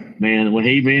say, man, when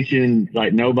he mentioned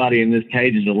like nobody in this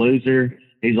cage is a loser,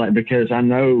 he's like, because I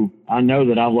know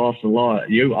that I've lost a lot.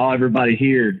 Everybody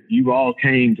here, you all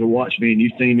came to watch me, and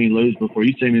you've seen me lose before.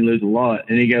 You've seen me lose a lot.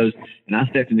 And he goes, and I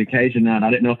stepped in the cage tonight.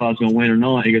 I didn't know if I was going to win or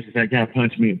not. He goes, that guy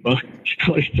punched me a bunch.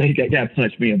 That guy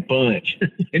punched me a bunch.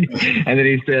 And then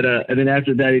he said, and then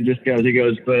after that, he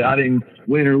goes, but I didn't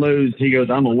win or lose. He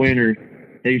goes, I'm a winner.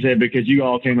 He said, because you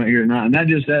all came out here tonight. And that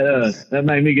just, that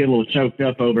made me get a little choked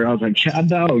up over it. I was like, God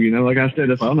dog, like I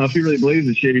said, I don't know if he really believes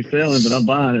the shit he's selling, but I'm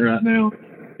buying it right now.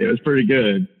 It was pretty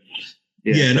good.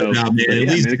 Yeah, no doubt, man. At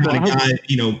least the kind of guy,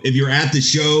 if you're at the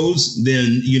shows,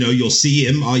 then, you'll see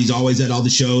him. He's always at all the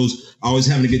shows, always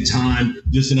having a good time.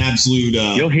 Just an absolute.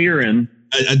 You'll hear him.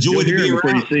 A joy to be around.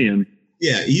 Before you see him.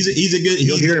 Yeah, he's a good.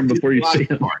 You'll hear him before you see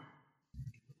him.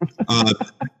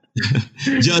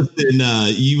 Justin,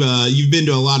 you've been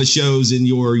to a lot of shows in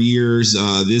your years.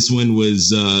 This one was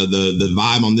the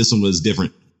vibe on this one was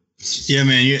different. Yeah,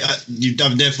 man.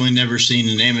 I've definitely never seen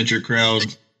an amateur crowd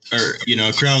or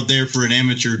a crowd there for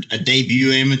a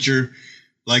debut amateur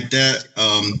like that.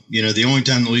 The only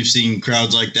time that we've seen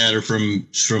crowds like that are from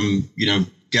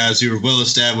guys who are well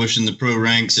established in the pro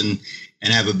ranks and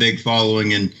have a big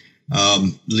following. And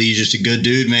Lee's just a good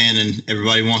dude, man, and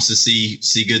everybody wants to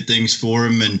see good things for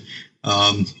him. And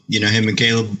him and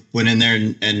Caleb went in there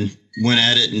and went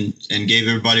at it and gave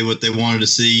everybody what they wanted to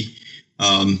see.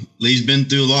 Lee's been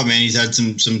through a lot, man. He's had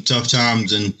some tough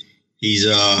times, and he's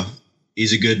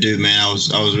a good dude, man. I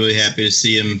was really happy to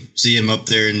see him up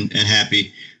there and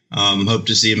happy. Hope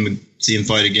to see him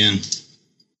fight again.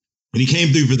 And he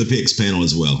came through for the picks panel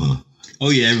as well, huh? Oh,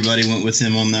 yeah, everybody went with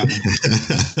him on that one.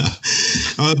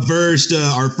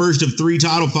 Our first of 3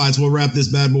 title fights. We'll wrap this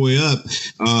bad boy up.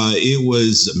 It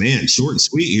was, man, short and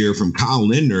sweet here from Kyle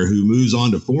Lindner, who moves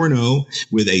on to 4-0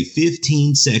 with a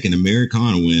 15-second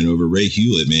Americana win over Ray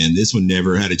Hewlett, man. This one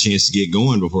never had a chance to get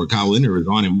going before Kyle Lindner was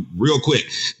on him real quick.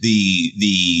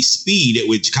 The speed at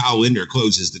which Kyle Lindner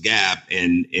closes the gap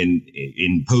and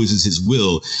imposes his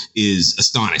will is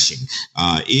astonishing.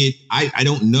 I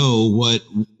don't know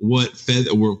what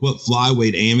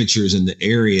flyweight amateurs in the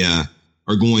area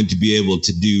are going to be able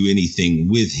to do anything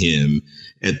with him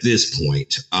at this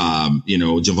point.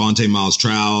 Javante Miles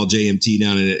Trowell, JMT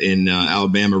down in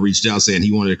Alabama, reached out saying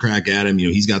he wanted to crack at him.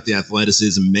 He's got the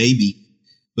athleticism, maybe,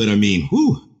 but I mean,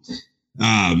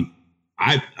 I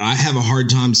have a hard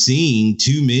time seeing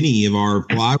too many of our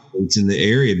flyweights in the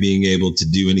area being able to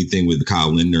do anything with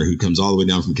Kyle Lindner, who comes all the way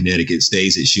down from Connecticut,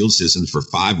 stays at Shield Systems for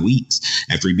 5 weeks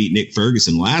after he beat Nick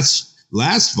Ferguson last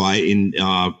fight in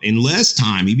less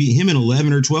time. He beat him in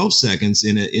 11 or 12 seconds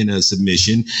in a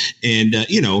submission, and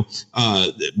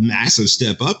massive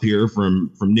step up here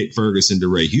from Nick Ferguson to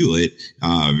Ray Hewlett.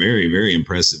 Very, very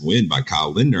impressive win by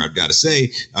Kyle Lindner, I've got to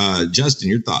say. Justin,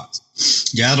 your thoughts?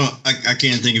 Yeah, I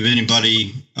can't think of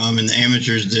anybody in the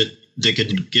amateurs that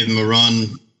could give him a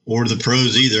run, or the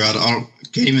pros either. I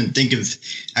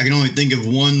can only think of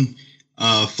one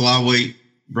flyweight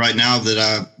right now that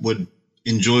I would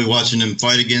enjoy watching him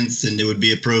fight against, and it would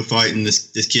be a pro fight. And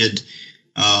this kid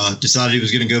decided he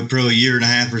was going to go pro a year and a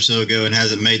half or so ago and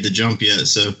hasn't made the jump yet.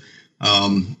 So,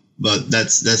 but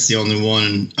that's the only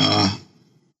one.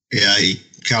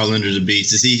 Kyle Linder's a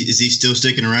beast. Is he still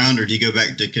sticking around, or did he go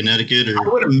back to Connecticut? Or? I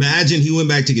would imagine he went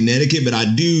back to Connecticut, but I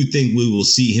do think we will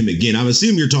see him again. I'm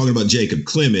assuming you're talking about Jacob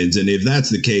Clemens, and if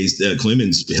that's the case,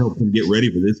 Clemens helped him get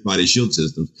ready for this fight at Shield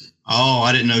Systems. Oh,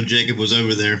 I didn't know Jacob was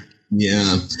over there. Yeah,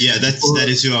 that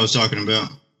is who I was talking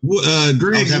about.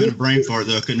 Greg, I was having a brain fart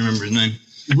though. I couldn't remember his name.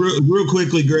 Real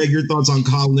quickly, Greg, your thoughts on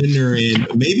Kyle Linder and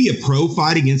maybe a pro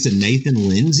fight against a Nathan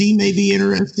Lindsay may be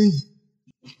interesting.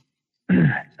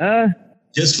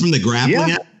 Just from the grappling.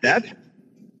 Yeah, that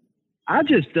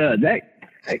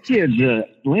kid's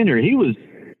Linder.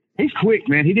 He's quick,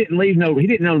 man. He didn't leave no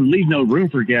room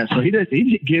for gas. So he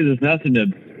gives us nothing to.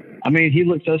 I mean, he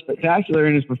looked so spectacular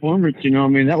in his performance. You know, I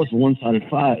mean, that was a one-sided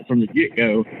fight from the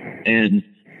get-go, and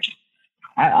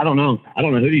I don't know. I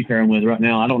don't know who he's pairing with right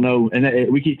now. I don't know.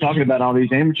 And we keep talking about all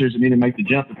these amateurs that need to make the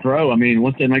jump to pro. I mean,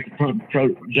 once they make the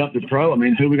pro jump to pro, I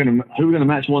mean, who are we gonna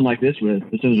match one like this with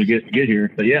as soon as we get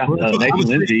here? But yeah, Nathan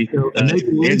Lindsay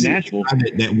in Nashville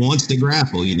that wants to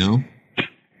grapple. You know.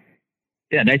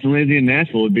 Yeah, Nathan Lindsay in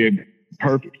Nashville would be a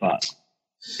perfect fight.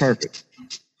 Perfect.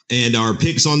 And our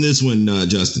picks on this one,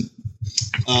 Justin.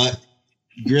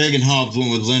 Greg and Hobbs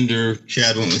went with Linder.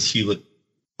 Chad went with Hewlett.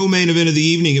 Co-main event of the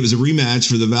evening, it was a rematch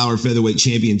for the Valor Featherweight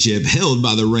Championship held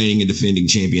by the reigning and defending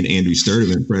champion Andrew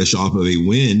Sturdivant, fresh off of a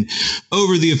win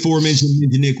over the aforementioned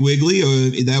Nick Wigley.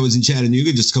 That was in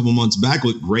Chattanooga just a couple months back.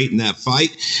 Looked great in that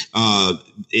fight.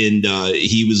 And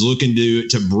he was looking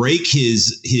to break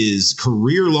his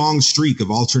career-long streak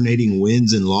of alternating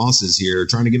wins and losses here,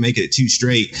 trying to make it 2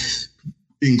 straight,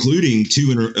 including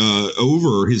 2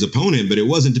 over his opponent, but it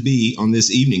wasn't to be on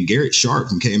this evening. Garrett Sharp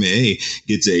from KMAA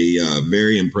gets a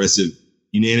very impressive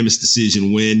unanimous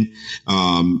decision win.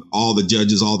 All the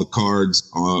judges, all the cards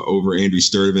over Andrew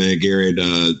Sturdivant.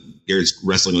 Garrett's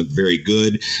wrestling looked very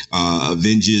good.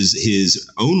 Avenges his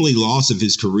only loss of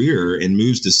his career and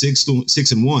moves to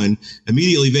 6-1.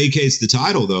 Immediately vacates the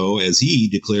title though, as he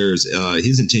declares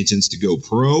his intentions to go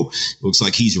pro. Looks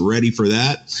like he's ready for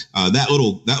that. That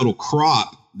little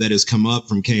crop that has come up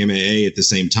from KMAA at the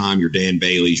same time, your Dan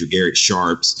Baileys, your Garrett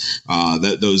Sharps,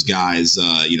 those guys,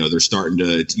 they're starting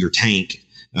to your Tank.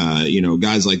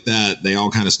 Guys like that, they all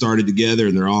kind of started together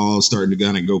and they're all starting to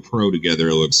kind of go pro together,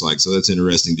 it looks like. So that's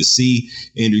interesting to see.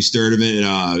 Andrew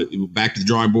Sturdivant back to the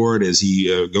drawing board as he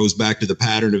goes back to the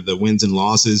pattern of the wins and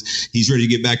losses. He's ready to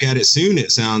get back at it soon,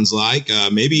 it sounds like.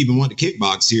 Maybe even want to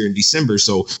kickbox here in December.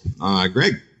 So,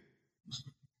 Greg.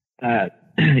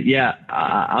 Yeah,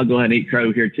 I'll go ahead and eat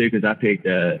crow here too, because I picked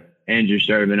Andrew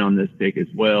Sturdivant on this pick as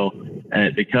well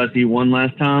because he won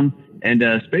last time. And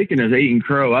speaking of eating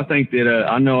crow, I think that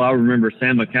I remember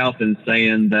Sam McAlpin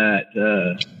saying that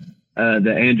that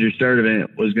Andrew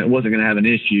Sturdivant wasn't going to have an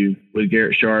issue with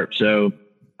Garrett Sharp. So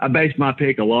I based my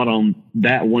pick a lot on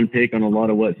that one pick, on a lot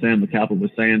of what Sam McAlpin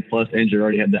was saying. Plus, Andrew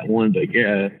already had that one, but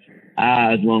yeah,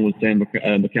 I, along with Sam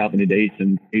McAlpin, need to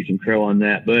eat some crow on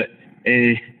that. But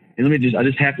and I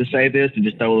just have to say this and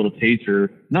just throw a little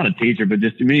teaser, not a teaser, but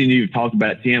just me and you talked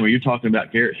about Tim, or you're talking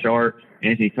about Garrett Sharp,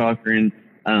 Anthony Cochran,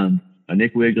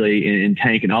 Nick Wigley and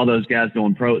Tank and all those guys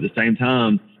going pro at the same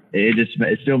time.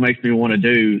 It still makes me want to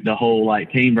do the whole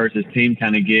like team versus team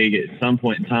kind of gig at some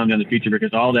point in time down the future,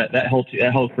 because all that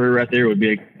whole crew right there would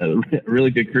be a really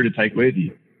good crew to take with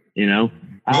you. You know,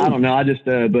 I don't know. I just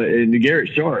but Garrett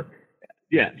Sharp,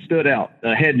 yeah, stood out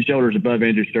head and shoulders above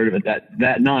Andrew Sturdivant.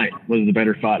 That night was the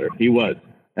better fighter. He was,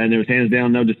 and there was hands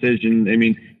down no decision. I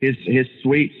mean, his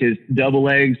sweeps, his double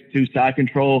legs, 2 side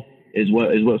control is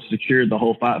what secured the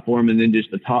whole fight for him, and then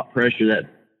just the top pressure, that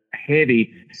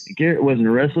heavy. Garrett wasn't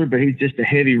a wrestler, but he's just a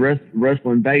heavy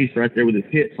wrestling base right there with his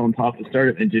hips on top of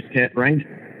Sturdivant, and just kept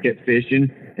fishing,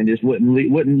 and just wouldn't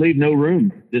leave no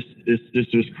room. Just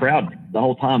was crowded the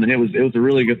whole time, and it was a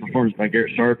really good performance by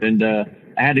Garrett Sharp. And I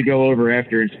had to go over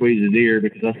after and squeeze his ear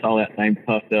because I saw that thing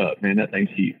puffed up. Man, that thing's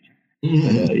huge.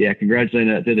 Mm-hmm. Yeah,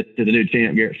 congratulations to the new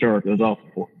champ, Garrett Sharp. It was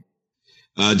awesome for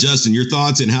him. Justin, your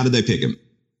thoughts, and how did they pick him?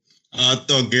 I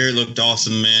thought Garrett looked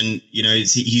awesome, man. You know,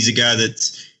 he's a guy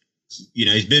that's, you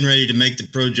know, he's been ready to make the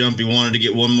pro jump. He wanted to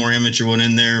get one more amateur one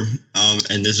in there,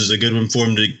 and this is a good one for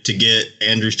him to get.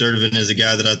 Andrew Sturdivant is a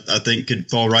guy that I think could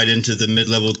fall right into the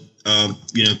mid-level,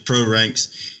 pro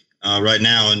ranks right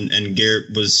now. And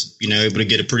Garrett was, able to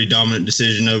get a pretty dominant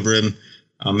decision over him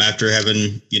after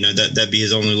having, that be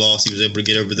his only loss. He was able to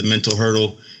get over the mental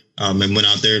hurdle and went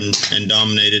out there and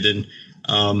dominated. And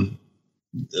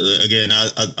again,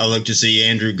 I like to see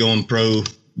Andrew going pro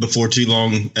before too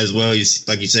long as well. He's,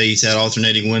 like you say, he's had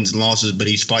alternating wins and losses, but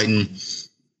he's fighting,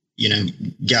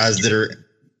 guys that are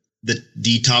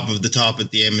the top of the top at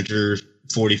the amateur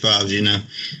 45s,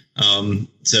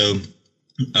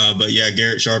 but yeah,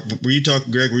 Garrett Sharp,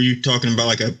 Greg, were you talking about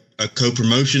like a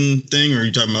co-promotion thing, or are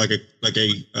you talking about like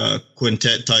a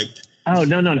quintet type? Oh,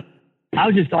 no. I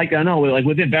was just like, I know, like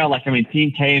within battle,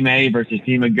 Team KMA versus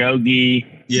Team Agogi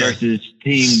versus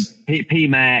Team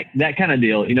PMAC, that kind of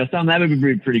deal. Something that would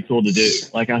be pretty cool to do.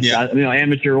 Like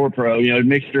amateur or pro, a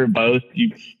mixture of both.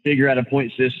 You figure out a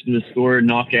point system to score and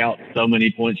knock out so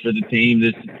many points for the team.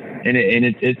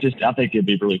 It's just, I think it'd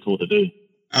be really cool to do.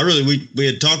 We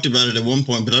had talked about it at one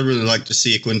point, but I'd really like to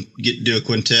see do a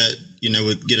quintet,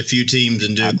 get a few teams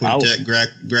and do a quintet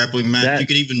grappling match. You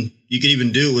could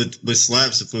even do it with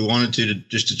slaps if we wanted to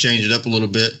just to change it up a little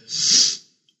bit.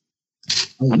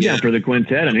 I'm down for the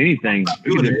quintet on anything.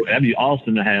 That'd be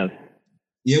awesome to have.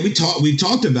 Yeah, we've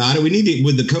talked about it. We need to,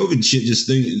 with the COVID shit, just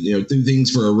threw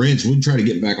things for a wrench. We'll try to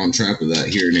get back on track with that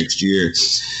here next year.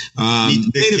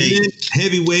 Main event,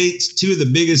 heavyweights, two of the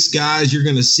biggest guys you're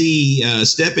going to see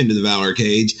step into the Valor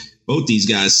cage. Both these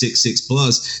guys 6'6"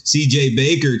 plus. CJ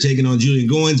Baker taking on Julian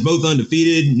Goins, both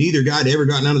undefeated. Neither guy had ever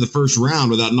gotten out of the first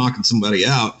round without knocking somebody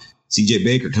out. CJ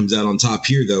Baker comes out on top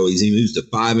here, though. He moves to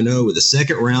 5-0 with a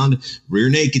second round rear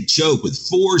naked choke with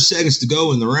 4 seconds to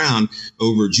go in the round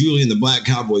over Julian the Black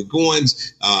Cowboy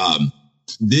Goins.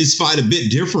 This fight a bit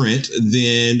different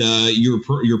than your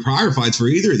prior fights for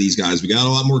either of these guys. We got a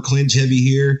lot more clinch heavy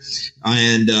here,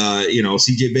 and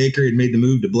CJ Baker had made the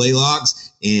move to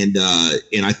Blaylocks, and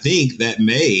I think that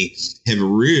may have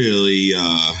really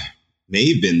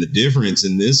may have been the difference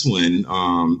in this one.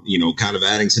 Kind of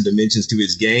adding some dimensions to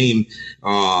his game.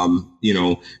 We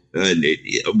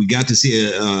got to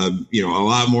see a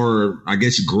lot more, I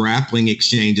guess, grappling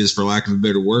exchanges, for lack of a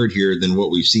better word, here than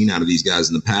what we've seen out of these guys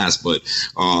in the past. But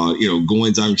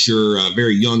Goins, I'm sure,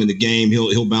 very young in the game,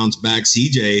 he'll bounce back.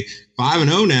 CJ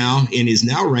 5-0 now, and is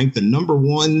now ranked the number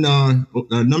one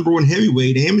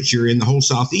heavyweight amateur in the whole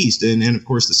Southeast, and of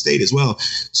course the state as well.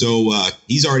 So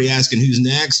he's already asking who's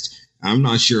next. I'm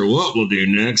not sure what we'll do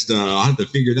next. I'll have to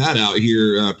figure that out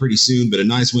here pretty soon, but a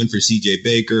nice win for CJ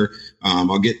Baker.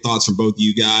 I'll get thoughts from both of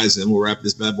you guys, and we'll wrap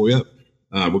this bad boy up.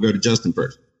 We'll go to Justin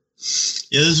first.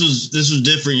 Yeah, this was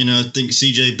different. I think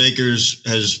CJ Baker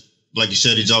has, like you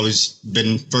said, he's always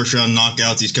been first round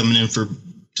knockouts. He's coming in to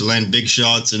land big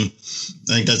shots, and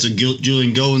I think that's what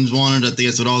Julian Goins wanted. I think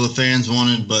that's what all the fans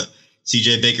wanted, but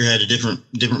CJ Baker had a different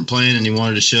plan, and he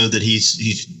wanted to show that he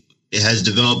has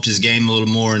developed his game a little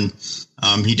more, and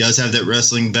he does have that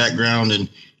wrestling background, and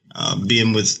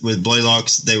being with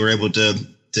Blaylocks, they were able to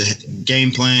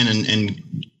game plan and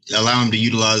allow him to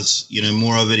utilize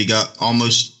more of it. He got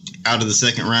almost out of the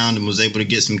second round and was able to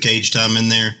get some cage time in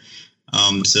there.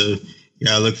 So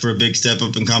I look for a big step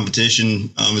up in competition.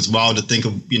 It's wild to think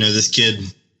of this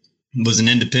kid was an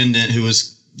independent who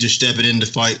was just stepping in to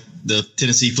fight the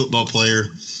Tennessee football player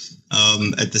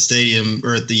at the stadium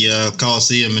or at the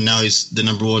Coliseum, and now he's the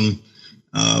number one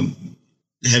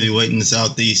heavyweight in the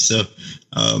Southeast. So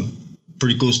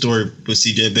pretty cool story with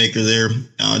CJ Baker there.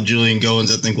 Julian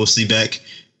Goins, I think we'll see back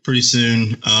pretty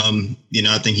soon.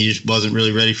 I think he just wasn't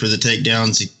really ready for the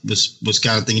takedowns. He was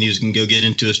kind of thinking he was going to go get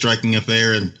into a striking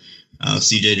affair, and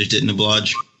CJ just didn't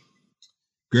oblige.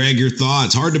 Greg, your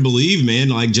thoughts? Hard to believe, man.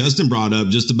 Like Justin brought up,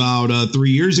 just about 3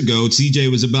 years ago,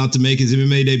 CJ was about to make his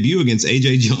MMA debut against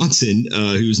AJ Johnson,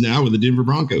 who's now with the Denver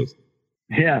Broncos.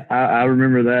 Yeah, I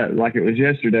remember that like it was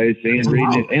yesterday,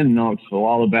 reading it in Knoxville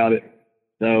all about it.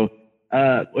 So,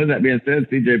 with that being said,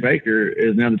 CJ Baker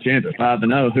is now the champ at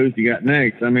 5-0. Who's he got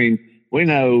next? I mean, we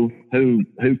know who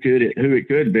it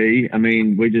could be. I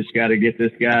mean, we just got to get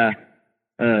this guy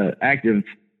active.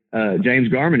 James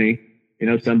Garmany,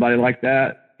 somebody like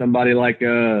that. Somebody like,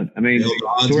 Torres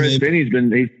Finney's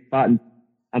he's fighting.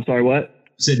 I'm sorry, what?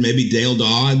 Said maybe Dale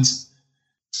Dodds.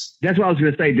 That's what I was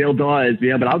going to say, Dale Dodds.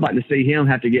 Yeah, but I would like to see him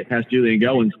have to get past Julian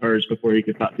Goins first before he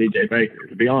could fight CJ Baker.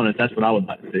 To be honest, that's what I would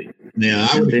like to see. Yeah,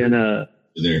 I would.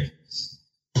 There.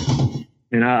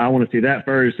 And I want to see that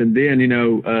first, and then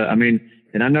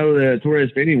and I know that Torres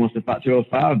Finney wants to fight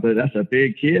 205, but that's a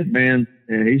big kid, man,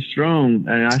 and he's strong,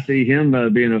 and I see him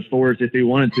being a force if he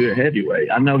wanted to at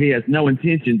heavyweight. I know he has no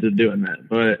intentions of doing that,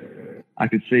 but I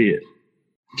could see it.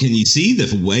 Can you see the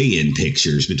weigh-in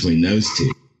pictures between those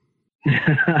two?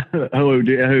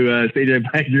 CJ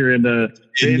Baker and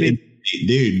Finney?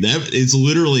 Dude, it's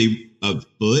literally a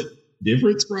foot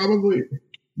difference, probably.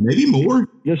 Maybe more.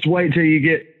 Just wait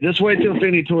till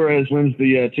Finney Torres wins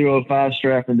the 205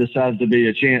 strap and decides to be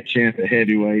a champ at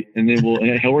heavyweight, and then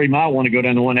he might want to go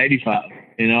down to 185.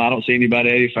 I don't see anybody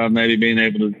at 85 maybe being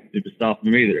able to stop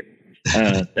him either.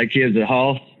 That kid's a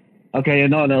hoss, Okay,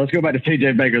 no, let's go back to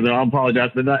TJ Baker, though. I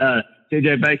apologize. But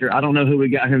TJ Baker, I don't know who we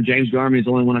got him. James Garmy is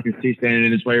the only one I can see standing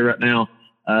in his way right now.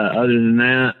 Other than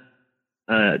that,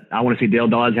 I want to see Dale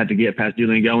Dodds have to get past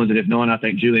Julian Goins. And if not, I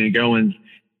think Julian Goins,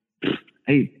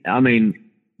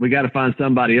 we got to find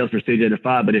somebody else for CJ to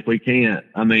fight. But if we can't,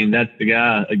 that's the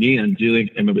guy again, Julian.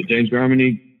 But James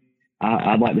Garmy,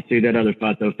 I'd like to see that other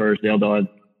fight, though, first, Dale Dodds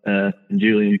and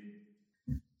Julian.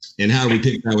 And how do we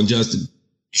pick that one, Justin?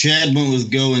 Chad went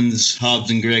with Goins. Hobbs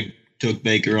and Greg took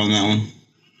Baker on that one.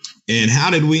 And how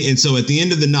did we? And so at the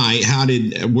end of the night,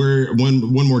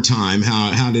 one more time?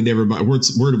 How did everybody?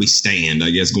 Where do we stand? I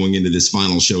guess going into this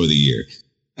final show of the year.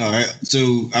 All right.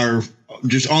 So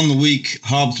just on the week,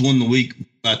 Hobbs won the week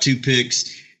by 2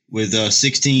 picks with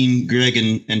 16. Greg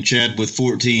and Chad with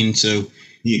 14. So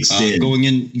going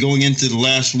into the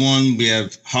last one, we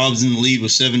have Hobbs in the lead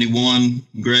with 71,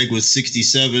 Greg with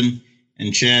 67,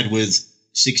 and Chad with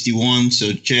 61.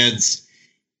 So Chad's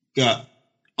got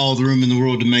all the room in the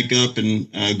world to make up, and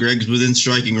Greg's within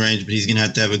striking range, but he's going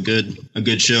to have a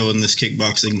good show in this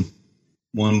kickboxing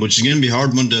one, which is going to be a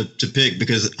hard one to pick,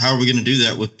 because how are we going to do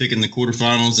that with picking the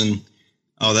quarterfinals and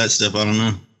all that stuff? I don't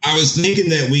know. I was thinking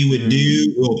that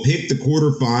we'll pick the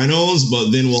quarterfinals,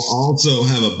 but then we'll also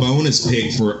have a bonus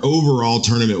pick for overall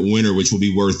tournament winner, which will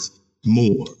be worth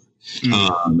more.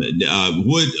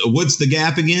 What's the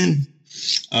gap again?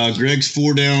 Greg's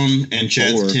 4 down and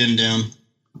Chad's 4. 10 down.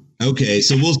 Okay,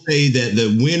 so we'll say that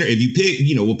the winner, if you pick,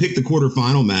 we'll pick the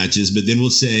quarterfinal matches, but then we'll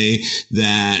say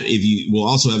that we'll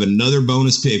also have another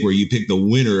bonus pick where you pick the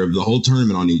winner of the whole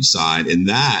tournament on each side, and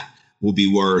that will be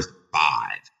worth 5.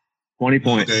 20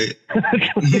 points. Okay. 20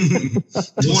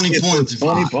 points.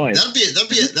 20 points.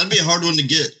 That'd be a hard one to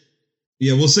get.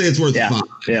 Yeah, we'll say it's worth 5.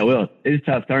 Yeah, well, it's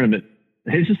a tough tournament.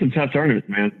 It's just some tough tournaments,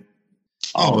 man.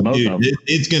 Oh, dude,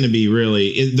 it's going to be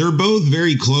really. They're both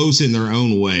very close in their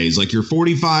own ways. Like your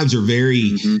 45s are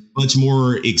very much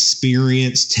more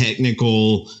experienced,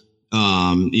 technical.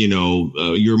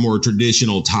 Your more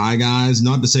traditional Thai guys.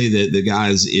 Not to say that the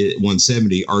guys at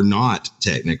 170 are not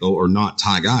technical or not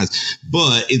Thai guys,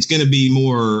 but it's going to be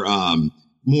more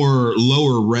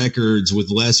lower records with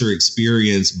lesser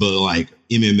experience, but like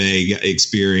MMA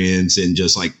experience and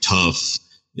just like tough.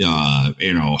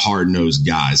 Hard-nosed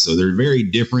guys. So they're very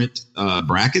different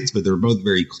brackets, but they're both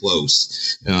very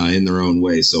close in their own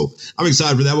way. So I'm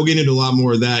excited for that. We'll get into a lot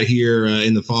more of that here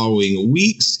in the following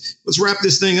weeks. Let's wrap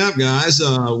this thing up, guys.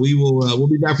 We'll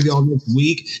be back with you all next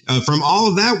week. From all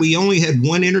of that, we only had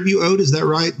 1 interview, Ode. Is that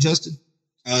right, Justin?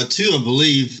 2, I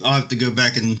believe. I'll have to go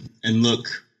back and look.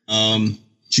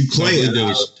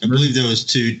 Chuklea. I believe there was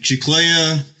 2.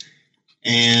 Chuklea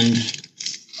and I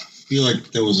feel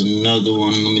like there was another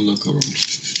one. Let me look over.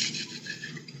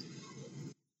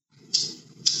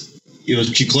 It was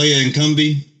Chuklea and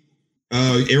Cumbie.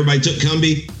 Everybody took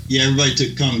Cumbie? Yeah, everybody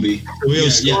took Cumbie. So we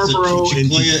have Scarborough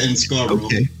Chuklea and Scarborough.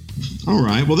 Okay. All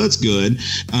right. Well, that's good.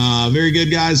 Very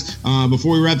good, guys.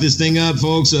 Before we wrap this thing up,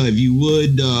 folks, if you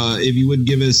would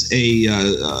give us a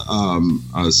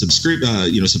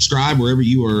subscribe wherever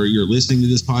you're listening to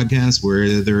this podcast,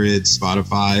 whether it's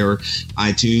Spotify or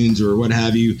iTunes or what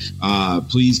have you.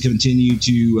 Please continue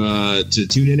to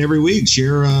tune in every week.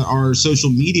 Share our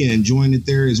social media and join it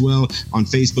there as well. On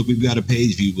Facebook, we've got a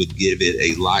page. If you would give it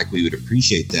a like, we would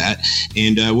appreciate that.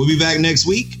 And we'll be back next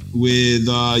week with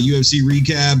UFC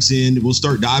recaps, and we'll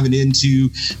start diving into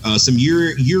some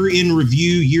year-end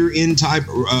review, year-end type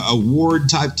award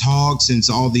type talk, since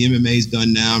all the MMA's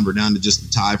done now and we're down to just the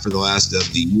tie for the last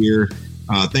of the year.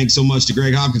 Thanks so much to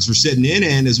Greg Hopkins for sitting in,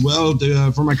 and as well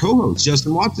for my co-host,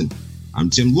 Justin Watson. I'm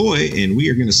Tim Loy, and we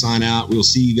are going to sign out. We'll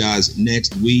see you guys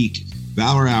next week.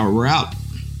 Valor Hour, we're out.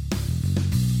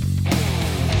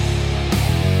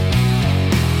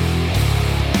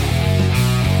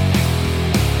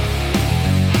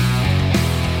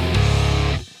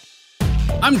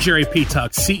 I'm Jerry P.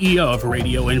 Tuck, CEO of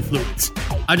Radio Influence.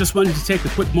 I just wanted to take a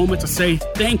quick moment to say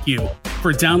thank you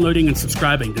for downloading and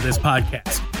subscribing to this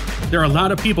podcast. There are a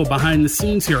lot of people behind the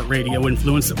scenes here at Radio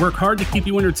Influence that work hard to keep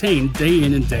you entertained day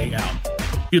in and day out.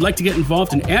 If you'd like to get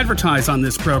involved and advertise on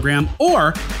this program,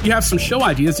 or you have some show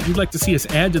ideas that you'd like to see us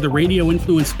add to the Radio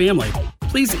Influence family,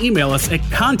 please email us at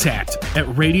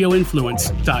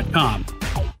contact@radioinfluence.com.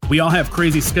 We all have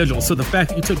crazy schedules, so the fact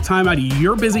that you took time out of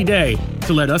your busy day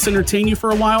to let us entertain you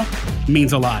for a while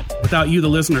means a lot. Without you, the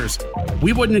listeners,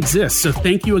 we wouldn't exist, so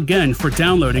thank you again for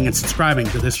downloading and subscribing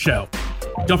to this show.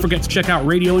 Don't forget to check out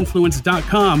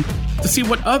radioinfluence.com to see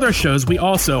what other shows we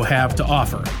also have to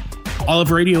offer. All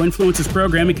of Radio Influence's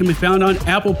programming can be found on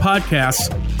Apple Podcasts,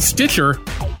 Stitcher,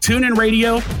 TuneIn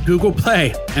Radio, Google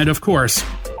Play, and of course,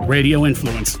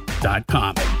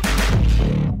 radioinfluence.com.